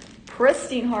tarnishing,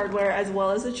 pristine hardware, as well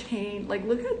as a chain. Like,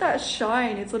 look at that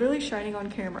shine. It's literally shining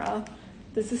on camera.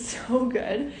 This is so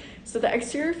good. So the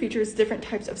exterior features different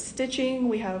types of stitching.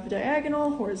 We have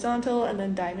diagonal, horizontal, and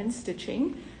then diamond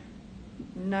stitching.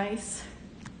 Nice,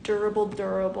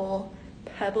 durable,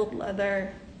 pebbled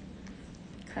leather.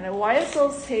 Kind of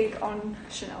YSL's take on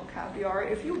Chanel Caviar,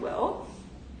 if you will.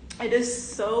 It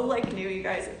is so like new, you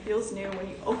guys. It feels new when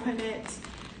you open it.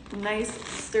 Nice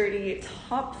sturdy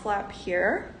top flap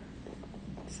here.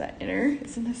 Is that inner?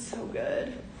 Isn't this so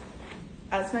good?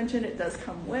 As mentioned, it does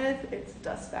come with its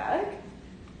dust bag.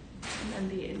 And then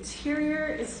the interior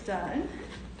is done.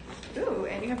 Ooh,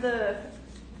 and you have the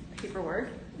paperwork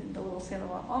in the little Saint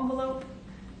Laurent envelope.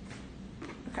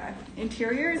 Okay,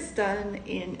 interior is done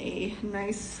in a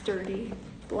nice sturdy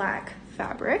black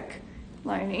fabric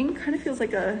lining. Kind of feels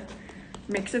like a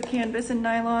mix of canvas and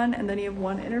nylon, and then you have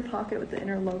one inner pocket with the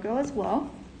inner logo as well.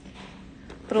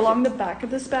 But along the back of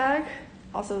this bag,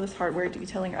 also this hardware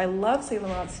detailing. I love Saint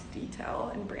Laurent's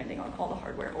detail and branding on all the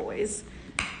hardware always.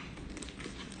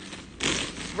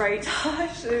 Right,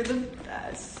 Tosh, they're the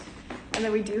best. And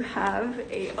then we do have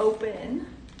a open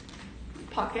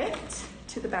pocket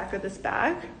to the back of this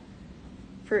bag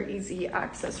for easy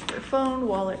access for your phone,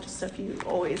 wallet, just stuff you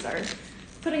always are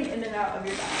putting in and out of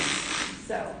your bag.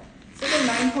 So it's like a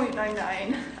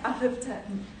 9.99 out of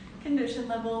 10. Condition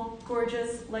level,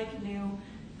 gorgeous, like new,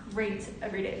 great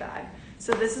everyday bag.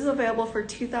 So this is available for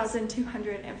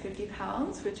 2,250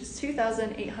 pounds, which is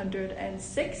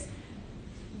 2,806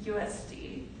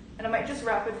 USD. And I might just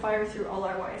rapid fire through all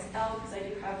our YSL because I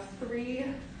do have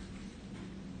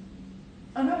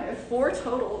I have 4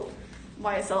 total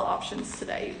YSL options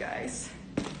today, you guys.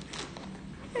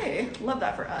 Hey, love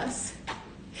that for us.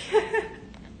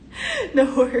 No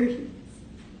worries.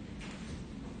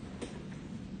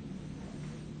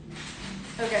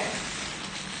 Okay,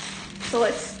 so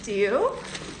let's do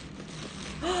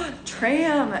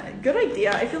tram. Good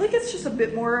idea. I feel like it's just a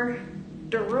bit more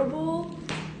durable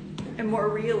and more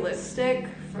realistic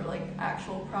for like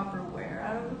actual proper wear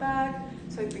out of the bag.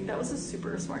 So I think that was a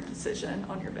super smart decision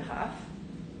on your behalf.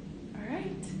 All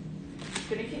right,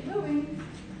 gonna keep moving.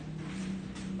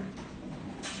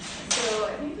 So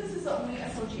I think this is the only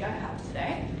SLG I have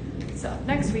today. So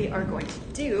next we are going to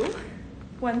do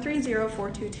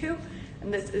 130422,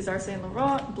 and this is our Saint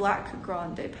Laurent Black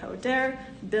Grande Powder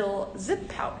Bill Zip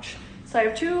Pouch. So I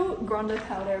have 2 Grande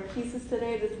Powder pieces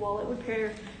today. This wallet would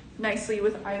pair nicely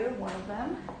with either one of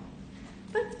them,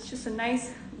 but it's just a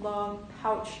nice long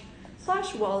pouch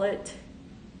 / wallet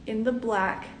in the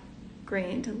black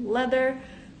grained leather.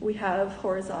 We have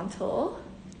horizontal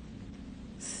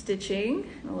stitching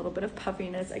and a little bit of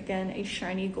puffiness. Again, a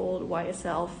shiny gold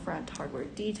YSL front hardware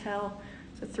detail.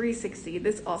 So 360.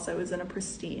 This also is in a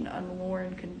pristine,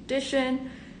 unworn condition.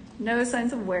 No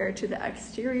signs of wear to the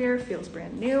exterior. Feels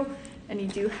brand new. And you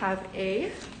do have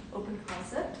a open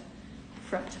concept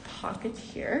front pocket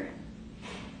here.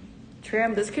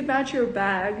 Tram, this could match your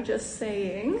bag, just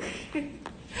saying.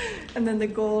 And then the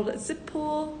gold zip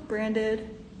pull,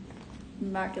 branded,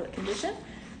 immaculate condition.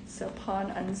 So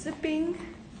upon unzipping,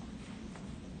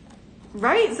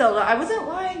 right, Zelda, I wasn't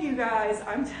lying, you guys.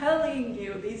 I'm telling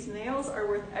you, these nails are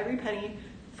worth every penny.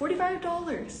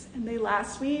 $45, and they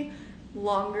last me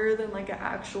longer than like an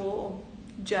actual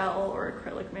gel or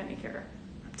acrylic manicure.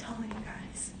 I'm telling you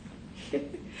guys.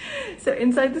 So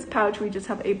inside this pouch, we just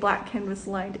have a black canvas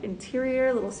lined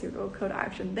interior, little serial code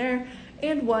action there,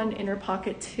 and one inner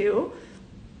pocket too.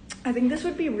 I think this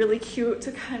would be really cute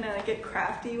to kind of get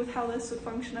crafty with how this would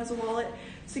function as a wallet.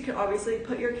 So you could obviously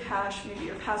put your cash, maybe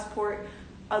your passport,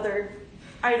 other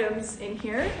items in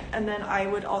here. And then I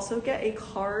would also get a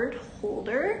card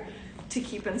holder to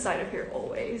keep inside of here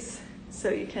always. So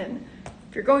you can,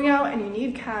 if you're going out and you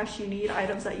need cash, you need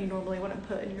items that you normally wouldn't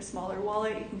put in your smaller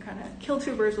wallet, you can kind of kill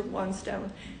 2 birds with 1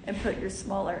 stone and put your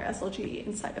smaller SLG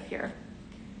inside of here.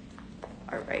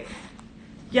 All right.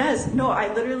 Yes, no,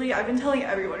 I've been telling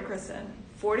everyone, Kristen,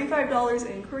 $45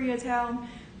 in Koreatown,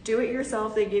 do it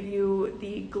yourself. They give you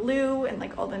the glue and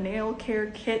like all the nail care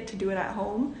kit to do it at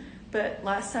home. But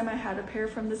last time I had a pair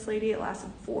from this lady, it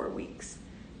lasted 4 weeks.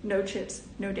 No chips,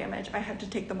 no damage. I had to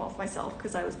take them off myself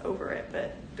because I was over it,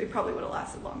 but they probably would have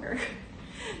lasted longer.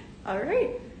 All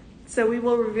right, so we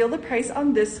will reveal the price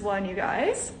on this one, you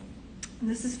guys. And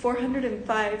this is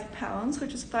 405 pounds,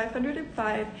 which is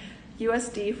 505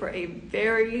 USD for a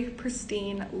very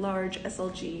pristine, large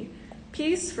SLG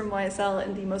piece from YSL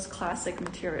in the most classic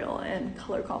material and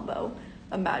color combo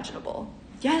imaginable.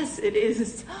 Yes, it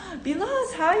is.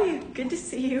 Bilas, hi, good to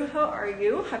see you. How are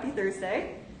you? Happy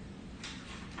Thursday.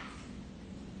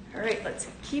 All right, let's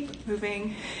keep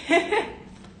moving.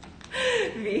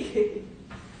 V.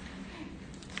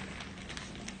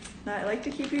 Now, I like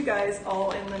to keep you guys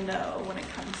all in the know when it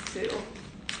comes to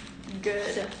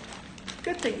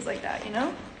good things like that, you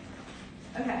know?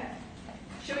 Okay,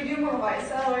 should we do more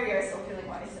YSL, or are you guys still feeling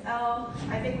YSL?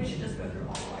 I think we should just go through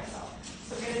all the YSL.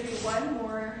 So we're gonna do one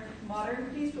more modern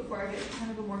piece before I get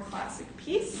kind of a more classic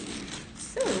piece.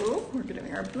 So we're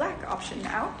doing our black option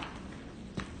now.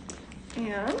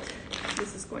 And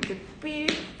this is going to be.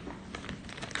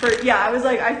 Yeah, I was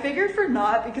like, I figured for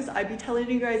not, because I'd be telling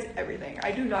you guys everything.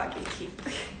 I do not gatekeep.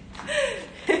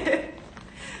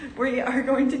 We are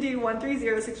going to do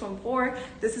 130614.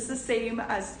 This is the same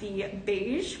as the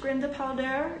beige grain de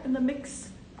powder in the mix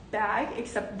bag,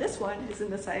 except this one is in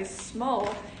the size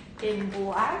small in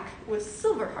black with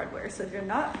silver hardware. So if you're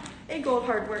not a gold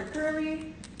hardware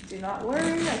girly, do not worry,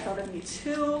 I thought of you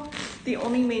too. The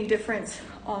only main difference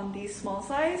on the small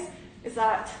size is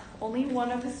that only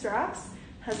one of the straps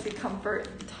has the comfort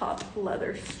top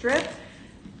leather strip,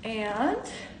 and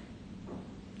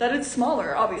that it's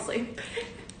smaller, obviously.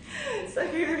 So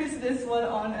here's this one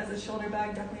on as a shoulder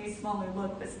bag, definitely a smaller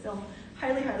look, but still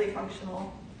highly, highly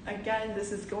functional. Again,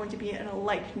 this is going to be in a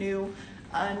like new,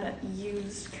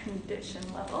 unused condition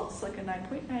level. It's like a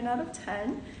 9.9 out of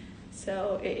 10.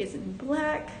 So it is in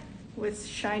black with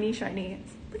shiny,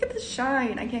 look at the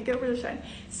shine. I can't get over the shine.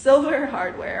 Silver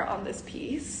hardware on this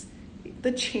piece.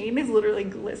 The chain is literally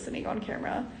glistening on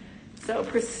camera. So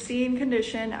pristine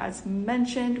condition, as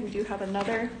mentioned. We do have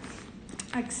another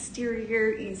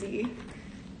exterior easy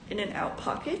in and out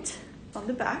pocket on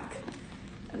the back.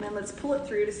 And then let's pull it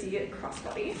through to see it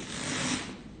crossbody.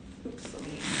 Oops,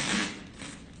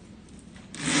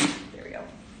 there we go.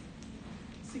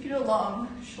 So you get a long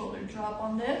shoulder drop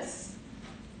on this,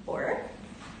 or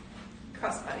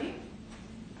crossbody.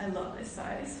 I love this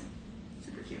size,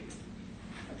 super cute.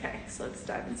 Okay, so let's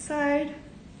dive inside.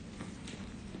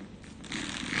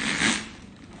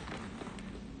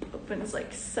 Opens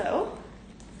like so.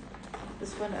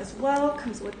 This one as well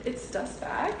comes with its dust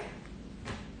bag.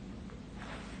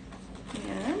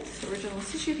 And original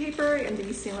tissue paper and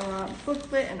the Saint Laurent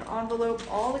booklet and envelope,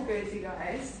 all the goods, you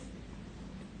guys.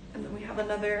 And then we have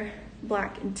another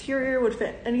black interior, would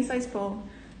fit any size phone.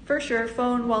 For sure,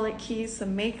 phone, wallet, keys,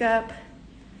 some makeup,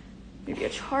 maybe a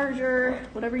charger,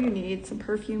 whatever you need, some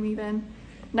perfume even.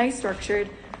 Nice structured.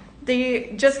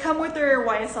 They just come with their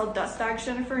YSL dust bags,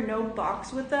 Jennifer, no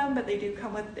box with them, but they do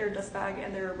come with their dust bag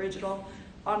and their original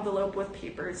envelope with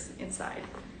papers inside.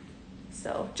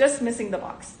 So just missing the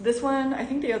box. This one, I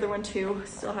think the other one too,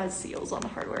 still has seals on the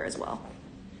hardware as well.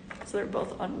 So they're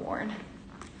both unworn.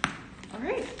 All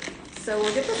right, so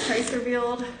we'll get the price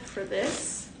revealed for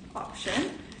this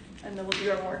option, and then we'll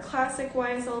do our more classic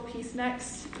YSL piece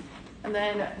next. And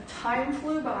then time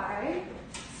flew by,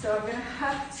 so I'm gonna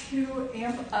have to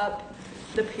amp up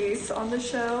the pace on the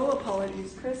show.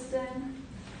 Apologies, Kristen.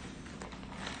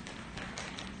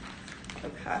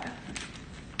 Okay.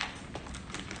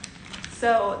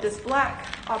 So this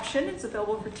black option is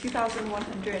available for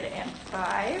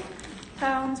 2,105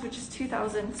 pounds, which is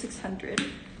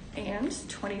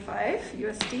 2,625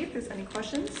 USD. If there's any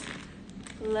questions,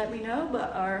 let me know.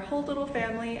 But our whole little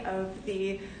family of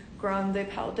the Grande de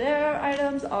Powder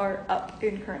items are up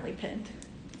and currently pinned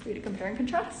for you to compare and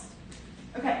contrast.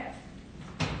 Okay,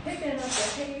 picking up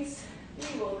the pace,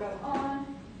 we will go on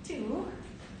to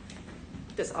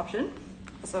this option,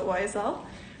 also YSL.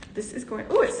 This is going,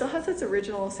 oh, it still has its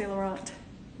original Saint Laurent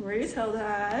retail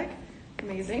tag.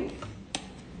 Amazing.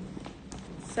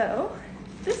 So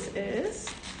this is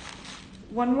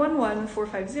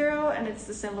 111450, and it's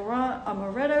the Saint Laurent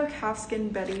Amaretto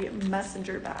Calfskin Betty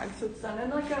Messenger bag. So it's done in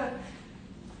like a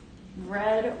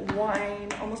red wine,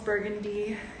 almost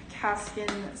burgundy,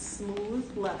 calfskin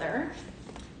smooth leather.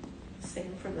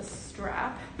 Same for the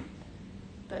strap.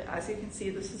 But as you can see,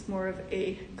 this is more of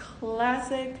a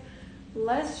classic,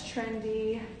 less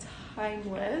trendy,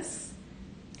 timeless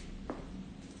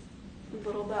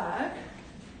little bag.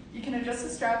 You can adjust the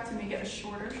strap to make it a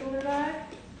shorter shoulder bag.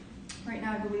 Right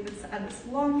now I believe it's at its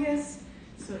longest,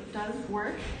 so it does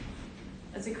work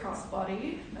as a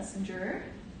crossbody messenger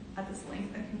at this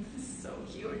length. I think this is so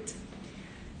cute.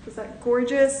 It's that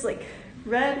gorgeous like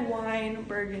red wine,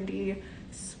 burgundy,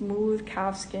 smooth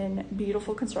calfskin,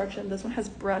 beautiful construction. This one has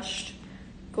brushed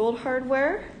gold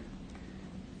hardware.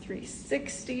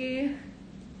 360, and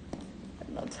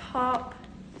the top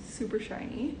super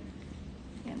shiny,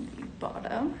 and the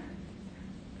bottom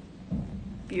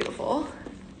beautiful.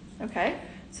 Okay,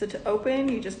 so to open,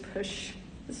 you just push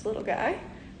this little guy,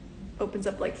 opens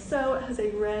up like so. It has a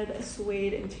red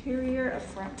suede interior, a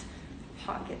front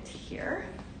pocket here.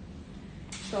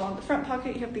 So on the front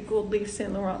pocket, you have the gold leaf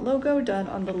Saint Laurent logo done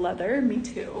on the leather. Me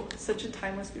too, such a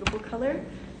timeless, beautiful color.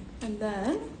 And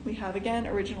then we have, again,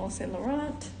 original Saint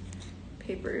Laurent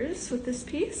papers with this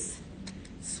piece.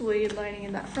 Suede lining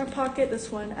in that front pocket.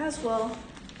 This one as well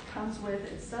comes with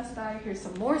its dust bag. Here's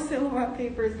some more Saint Laurent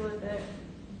papers with it.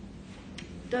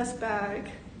 Dust bag.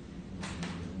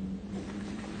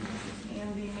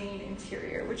 And the main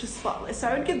interior, which is spotless. So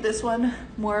I would give this one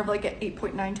more of like an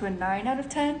 8.9 to a 9 out of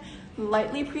 10.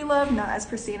 lightly pre-loved, not as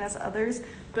pristine as others,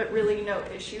 but really no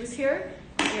issues here.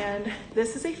 And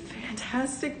this is a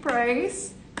fantastic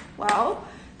price. Wow,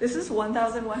 this is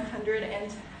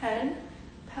 1,110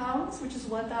 pounds, which is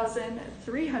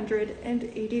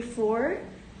 1,384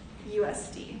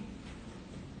 USD.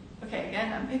 Okay,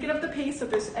 again, I'm picking up the pace, so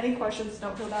if there's any questions,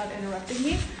 don't feel bad interrupting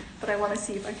me, but I want to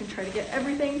see if I can try to get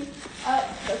everything up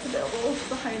that's available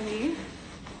behind me.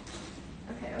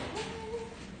 Okay.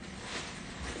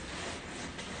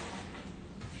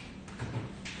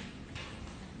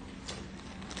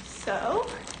 So,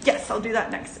 yes, I'll do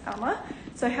that next, Alma.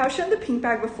 So I have shown the pink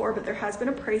bag before, but there has been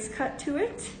a price cut to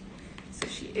it. So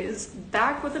she is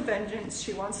back with a vengeance.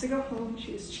 She wants to go home.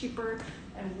 She is cheaper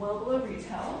and well below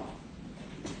retail.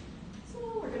 So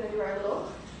we're gonna do our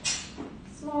little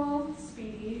small,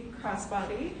 speedy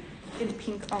crossbody in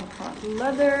pink empreinte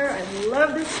leather. I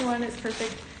love this one. It's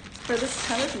perfect for this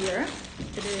time of year.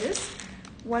 It is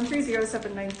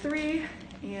 130793.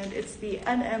 And it's the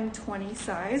NM20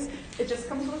 size. It just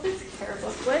comes with its hair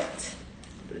booklet,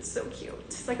 but it's so cute.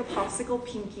 It's like a popsicle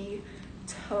pinky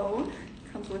tone.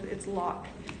 Comes with its lock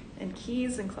and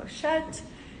keys and clochette.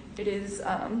 It is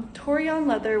Torion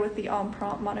leather with the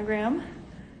empreinte monogram.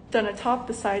 Done atop,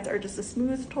 the sides are just a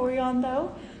smooth Torion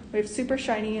though. We have super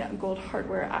shiny gold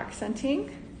hardware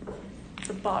accenting.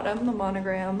 The bottom, the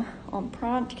monogram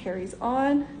empreinte carries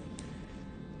on.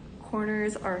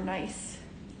 Corners are nice.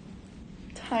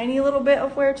 Tiny little bit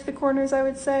of wear to the corners, I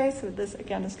would say. So this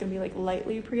again is gonna be like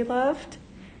lightly pre-loved.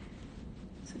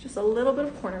 So just a little bit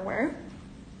of corner wear.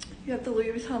 You have the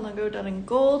Louis Vuitton logo done in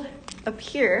gold up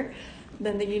here.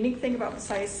 Then the unique thing about the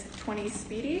size 20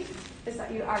 Speedy is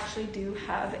that you actually do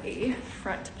have a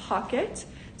front pocket.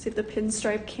 So you have the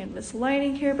pinstripe canvas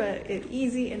lining here, but an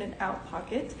easy in and out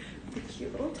pocket with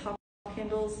cute little top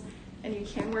handles. And you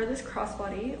can wear this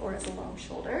crossbody or as a long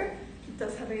shoulder. It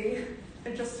does have a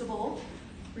adjustable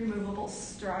removable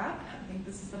strap. I think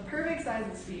this is the perfect size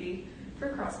of Speedy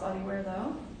for crossbody wear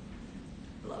though.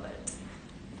 Love it.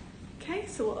 Okay,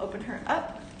 so we'll open her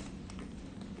up.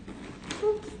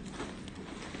 Oops.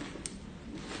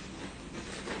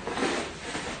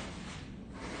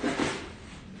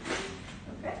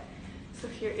 Okay, so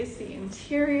here is the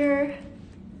interior.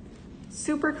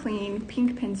 Super clean,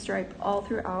 pink pinstripe all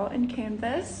throughout in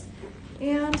canvas.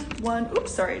 And one,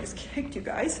 oops, sorry, I just kicked you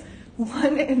guys.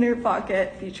 One inner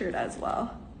pocket featured as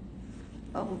well.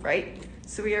 All right,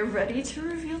 so we are ready to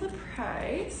reveal the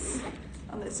price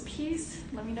on this piece.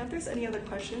 Let me know if there's any other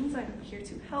questions. I'm here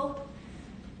to help.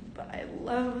 But I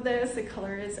love this. The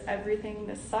color is everything.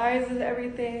 The size is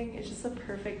everything. It's just a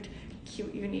perfect,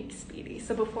 cute, unique Speedy.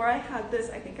 So before I had this,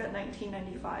 I think at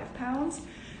 1995 pounds.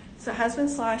 So it has been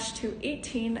slashed to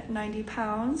 1890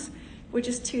 pounds, which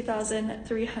is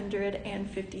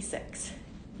 2,356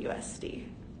 USD.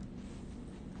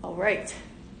 All right,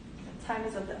 time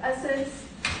is of the essence.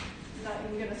 I'm not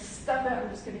even gonna stop it, I'm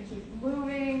just gonna keep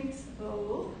moving.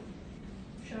 So,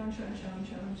 shown.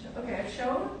 Okay, I've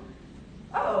shown,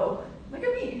 oh, look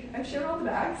at me. I've shown all the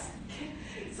bags.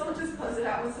 So I'll just close it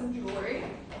out with some jewelry.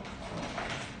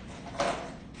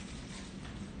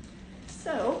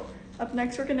 So, up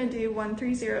next we're gonna do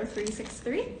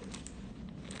 130363.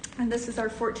 And this is our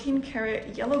 14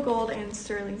 karat yellow gold and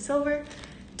sterling silver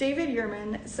David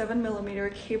Yurman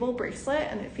 7mm cable bracelet,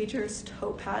 and it features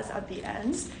topaz at the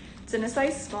ends. It's in a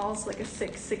size small, it's like a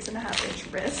 6.5 inch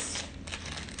wrist.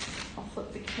 I'll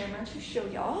flip the camera to show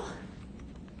y'all.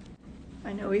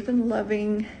 I know we've been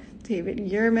loving David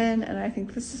Yurman, and I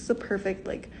think this is the perfect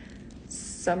like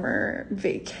summer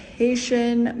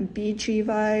vacation, beachy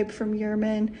vibe from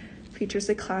Yurman. Features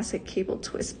a classic cable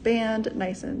twist band,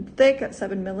 nice and thick at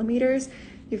 7mm.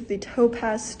 You have the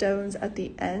topaz stones at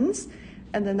the ends,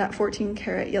 and then that 14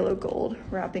 karat yellow gold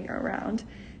wrapping around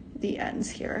the ends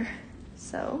here.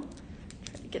 So,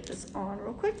 try to get this on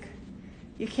real quick.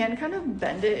 You can kind of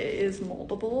bend it. It is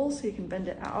moldable, so you can bend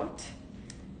it out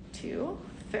to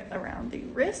fit around the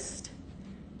wrist.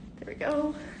 There we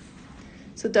go.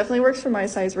 So it definitely works for my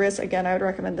size wrist. Again, I would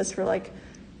recommend this for like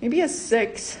maybe a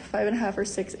 5.5 or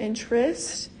 6 inch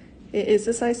wrist. It is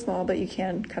a size small, but you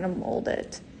can kind of mold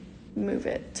it, move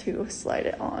it to slide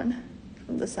it on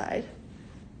from the side.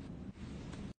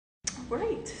 All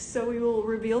right, so we will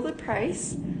reveal the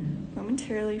price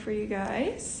momentarily for you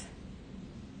guys.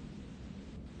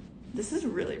 This is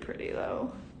really pretty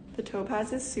though. The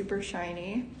topaz is super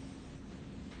shiny.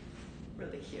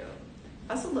 Really cute.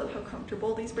 I also love how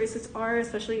comfortable these bracelets are,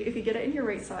 especially if you get it in your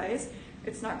right size.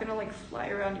 It's not gonna like fly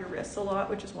around your wrists a lot,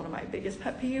 which is one of my biggest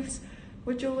pet peeves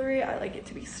with jewelry. I like it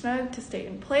to be snug, to stay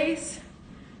in place.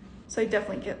 So I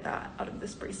definitely get that out of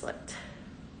this bracelet.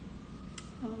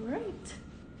 All right.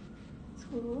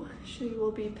 So she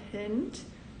will be pinned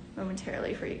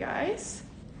momentarily for you guys.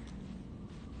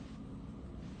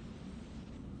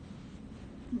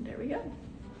 And there we go.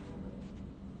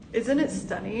 Isn't it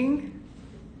stunning?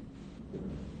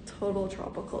 Total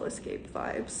tropical escape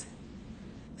vibes.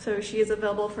 So she is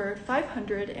available for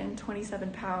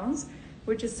 527 pounds,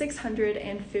 which is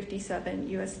 657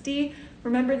 USD.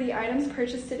 Remember, the items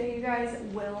purchased today, you guys,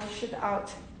 will ship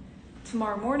out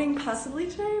tomorrow morning, possibly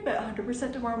today, but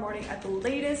 100% tomorrow morning at the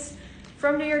latest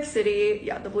from New York City.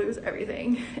 Yeah, the blue is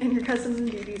everything. And your customs and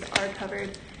duties are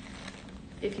covered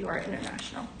if you are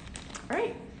international. All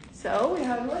right, so we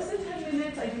have less than 10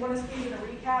 minutes. I do want to squeeze in a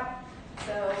recap.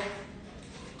 So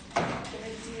I'm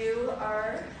gonna do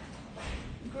our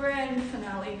grand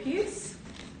finale piece.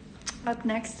 Up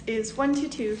next is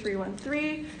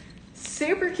 122313.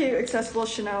 Super cute accessible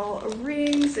Chanel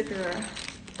rings if you're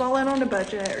balling on a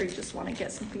budget or you just want to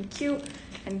get something cute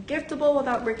and giftable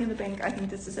without breaking the bank. I think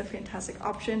this is a fantastic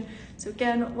option. So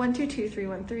again,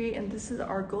 122313, and this is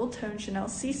our gold tone Chanel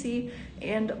CC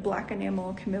and black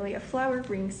enamel camellia flower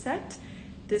ring set.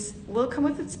 This will come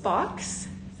with its box,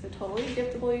 so totally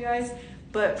giftable, you guys.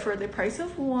 But for the price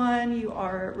of one, you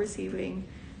are receiving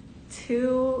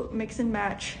 2 mix and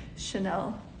match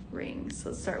Chanel rings. So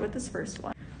let's start with this first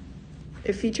one.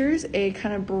 It features a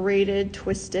kind of braided,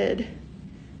 twisted,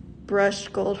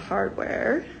 brushed gold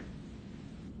hardware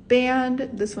band.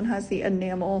 This one has the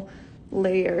enamel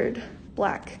layered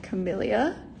black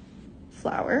camellia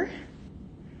flower.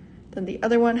 Then the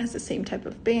other one has the same type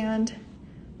of band,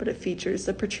 but it features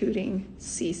the protruding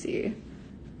CC.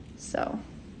 So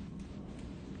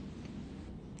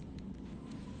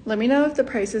let me know if the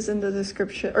price is in the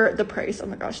description, or the price, oh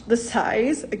my gosh, the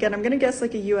size. Again, I'm gonna guess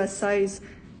like a US size,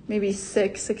 maybe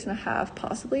 6, 6.5,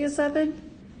 possibly a 7.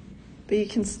 But you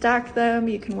can stack them,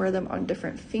 you can wear them on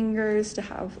different fingers to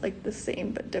have like the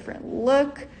same but different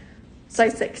look.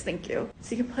 Size 6, thank you.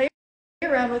 So you can play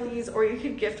around with these, or you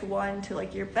could gift one to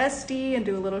like your bestie and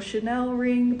do a little Chanel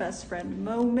ring, best friend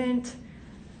moment.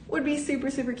 Would be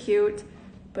super, super cute.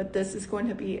 But this is going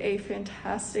to be a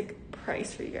fantastic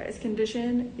price for you guys.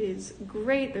 Condition is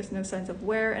great, there's no signs of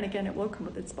wear, and again, it will come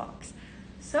with its box.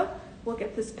 So we'll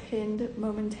get this pinned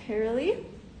momentarily,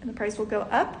 and the price will go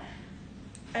up.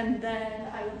 And then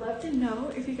I would love to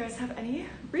know if you guys have any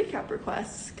recap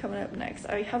requests coming up next.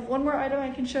 I have one more item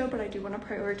I can show, but I do want to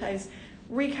prioritize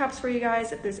recaps for you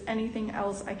guys if there's anything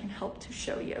else I can help to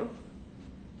show you.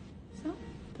 So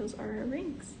those are our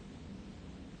rings.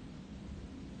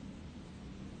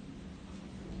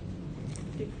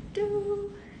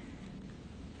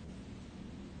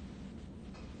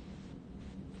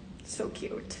 So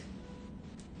cute.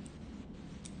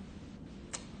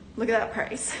 Look at that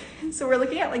price. So we're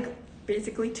looking at like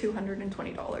basically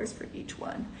 $220 for each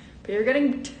one, but you're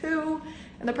getting 2,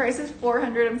 and the price is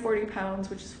 440 pounds,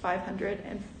 which is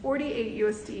 548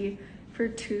 USD for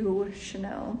 2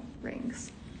 Chanel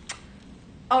rings.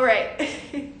 All right.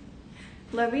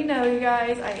 Let me know, you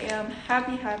guys. I am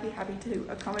happy to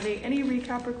accommodate any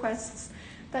recap requests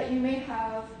that you may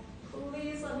have.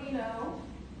 Please let me know.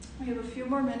 We have a few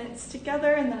more minutes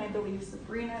together, and then I believe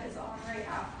Sabrina is on right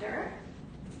after.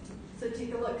 So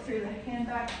take a look through the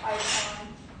handbag icon.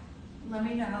 Let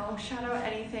me know, shout out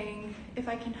anything if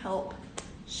I can help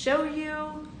show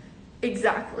you.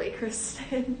 Exactly,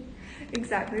 Kristen.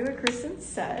 Exactly what Kristen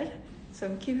said. So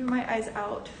I'm keeping my eyes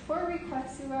out for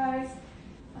requests, you guys.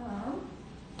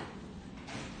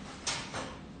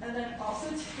 And then also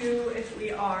too, if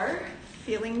we are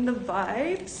feeling the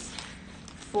vibes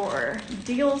for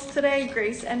deals today,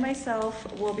 Grace and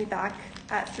myself will be back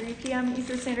at 3 p.m.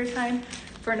 Eastern Standard Time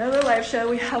for another live show.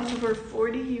 We have over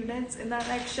 40 units in that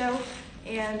next show,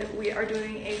 and we are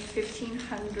doing a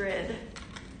 $1,500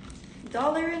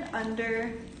 and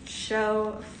under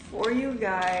show for you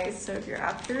guys. So if you're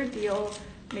after a deal,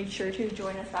 make sure to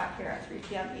join us back here at 3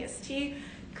 p.m. EST.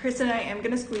 Chris and I am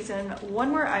gonna squeeze in one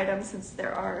more item since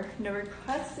there are no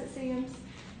requests, it seems.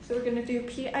 So we're gonna do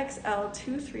PXL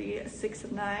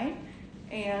 23669.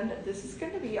 And this is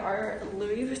going to be our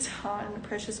Louis Vuitton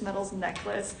Precious Metals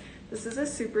necklace. This is a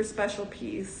super special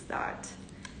piece that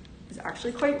is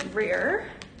actually quite rare.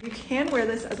 You can wear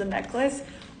this as a necklace,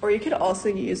 or you could also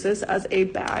use this as a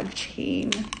bag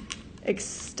chain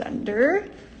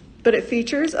extender, but it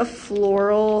features a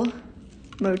floral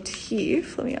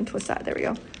motif. Let me untwist that, there we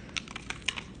go.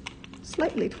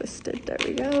 Slightly twisted, there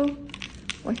we go.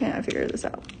 Why can't I figure this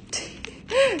out?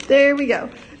 There we go.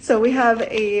 So we have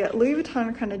a Louis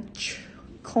Vuitton kind of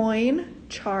coin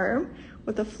charm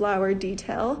with a flower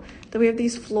detail. Then we have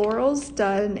these florals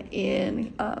done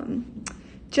in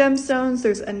gemstones.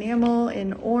 There's enamel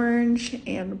in orange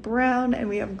and brown, and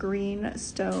we have green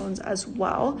stones as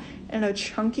well, and a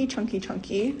chunky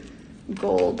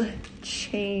gold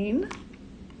chain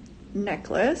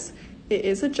necklace. It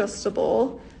is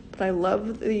adjustable, but I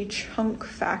love the chunk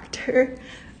factor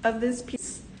of this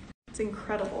piece. It's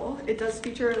incredible. It does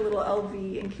feature a little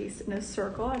LV encased in a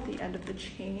circle at the end of the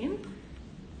chain.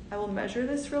 I will measure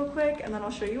this real quick and then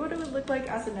I'll show you what it would look like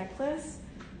as a necklace,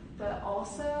 but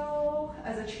also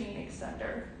as a chain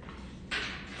extender.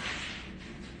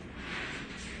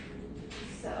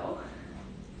 So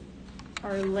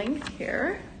our length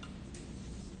here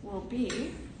will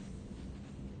be,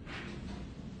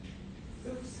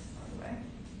 oops, wrong way.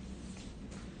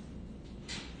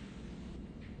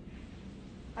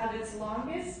 At its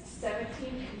longest,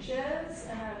 17 inches,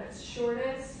 and at its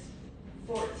shortest,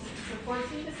 14. So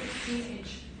 14 to 16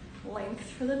 inch length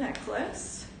for the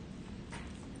necklace.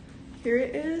 Here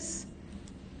it is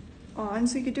on,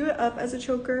 so you could do it up as a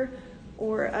choker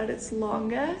or at its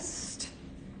longest,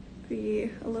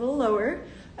 be a little lower.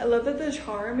 I love that the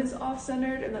charm is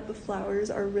off-centered and that the flowers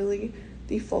are really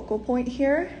the focal point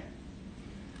here.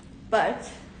 But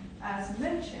as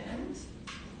mentioned,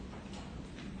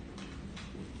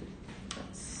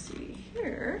 let's see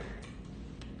here,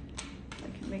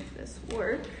 I can make this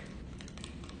work.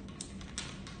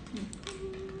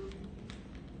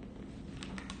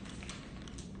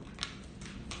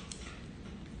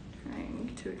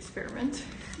 Trying to experiment.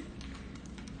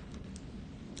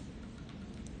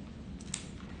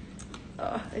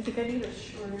 I think I need a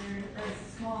shorter or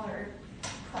a smaller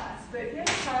clasp, but if you have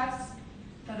a clasp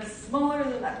that is smaller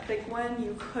than that thick one,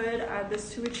 you could add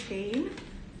this to a chain.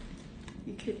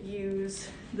 You could use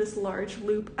this large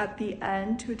loop at the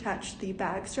end to attach the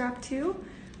bag strap to,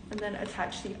 and then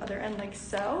attach the other end like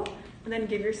so, and then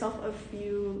give yourself a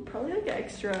few, probably like an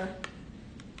extra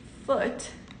foot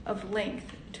of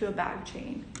length to a bag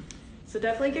chain. So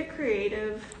definitely get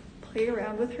creative, play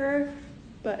around with her,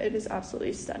 but it is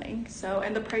absolutely stunning. So,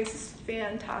 and the price is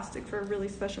fantastic for a really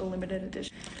special limited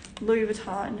edition Louis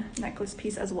Vuitton necklace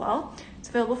piece as well. It's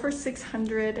available for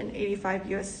 685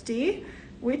 USD,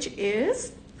 which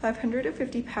is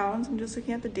 550 pounds. I'm just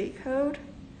looking at the date code,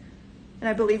 and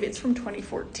I believe it's from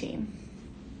 2014.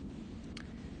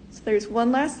 So there's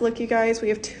one last look, you guys. We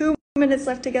have 2 minutes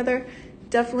left together.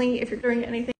 Definitely, if you're doing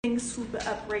anything, swoop it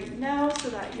up right now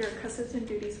so that your customs and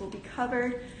duties will be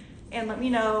covered. And let me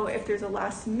know if there's a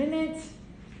last minute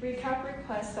recap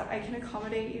request that I can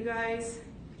accommodate you guys.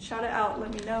 Shout it out,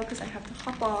 let me know, because I have to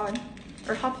hop on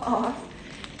or hop off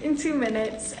in 2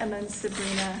 minutes, and then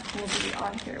Sabrina will be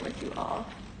on here with you all.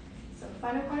 So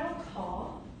final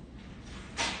call.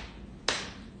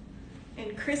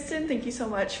 And Kristen, thank you so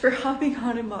much for hopping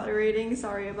on and moderating.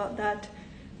 Sorry about that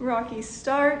rocky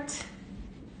start.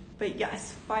 But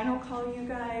yes, final call, you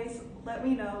guys. Let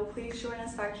me know. Please join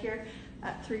us back here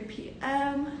at 3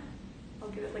 p.m. I'll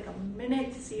give it like a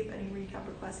minute to see if any recap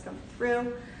requests come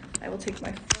through. I will take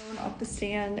my phone off the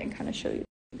stand and kind of show you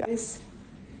guys.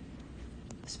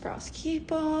 Swarovski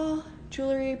ball,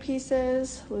 jewelry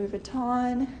pieces, Louis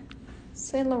Vuitton,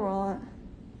 Saint Laurent,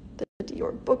 the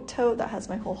Dior book tote that has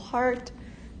my whole heart,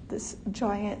 this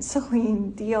giant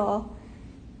Celine Dion,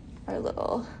 our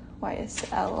little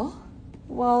YSL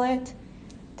wallet.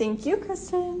 Thank you,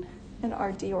 Kristen. And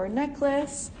our Dior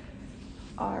necklace,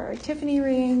 our Tiffany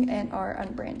ring, and our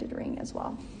unbranded ring as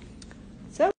well.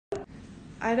 So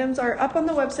items are up on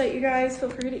the website, you guys. Feel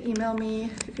free to email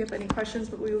me if you have any questions,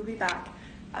 but we will be back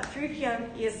at 3 p.m.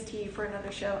 EST for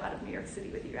another show out of New York City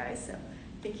with you guys. So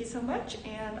thank you so much,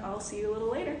 and I'll see you a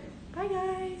little later. Bye,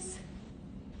 guys.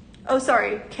 Oh,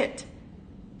 sorry, Kit.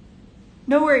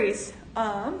 No worries.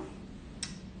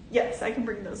 Yes, I can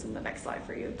bring those in the next slide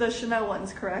for you. The Chanel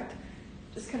one's correct.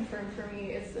 Just confirm for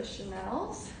me it's the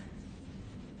Chanel's.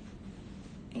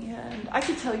 And I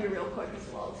could tell you real quick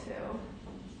as well too.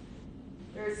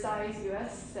 They're size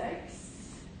US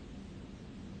 6.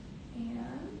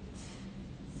 And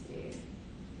let's see.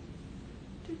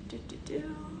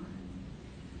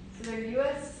 So they're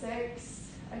US 6.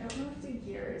 I don't know if the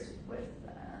year is with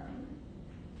them,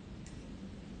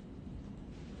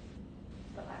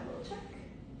 but I will check.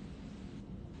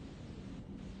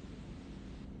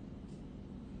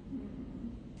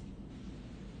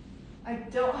 I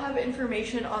don't have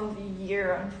information on the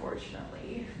year,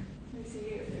 unfortunately. Let me see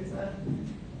if there's a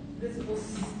visible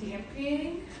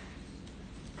stamping,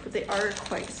 but they are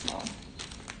quite small.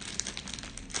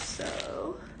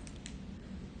 So,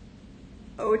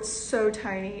 oh, it's so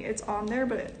tiny. It's on there,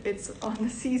 but it's on the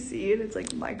CC and it's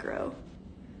like micro.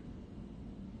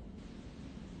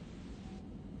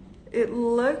 It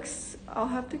looks, I'll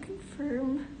have to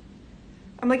confirm.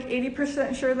 I'm like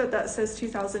 80% sure that that says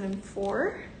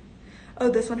 2004. Oh,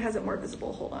 this one has it more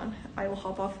visible. Hold on. I will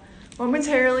hop off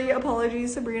momentarily.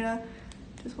 Apologies, Sabrina.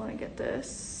 Just want to get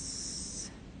this.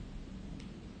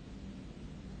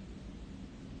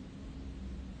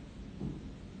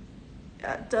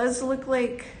 Yeah, it does look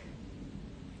like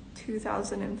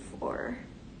 2004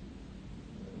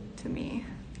 to me,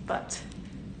 but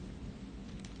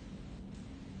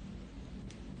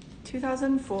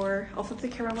 2004. I'll flip the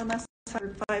camera one last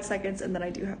time for 5 seconds and then I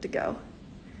do have to go.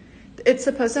 It's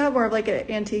supposed to have more of like an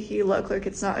antique look, like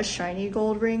it's not a shiny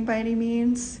gold ring by any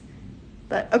means.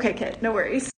 But okay, Kit, no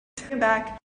worries. Come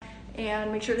back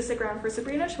and make sure to stick around for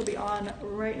Sabrina. She'll be on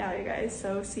right now, you guys.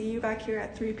 So see you back here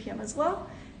at 3 p.m. as well.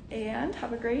 And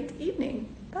have a great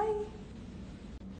evening. Bye.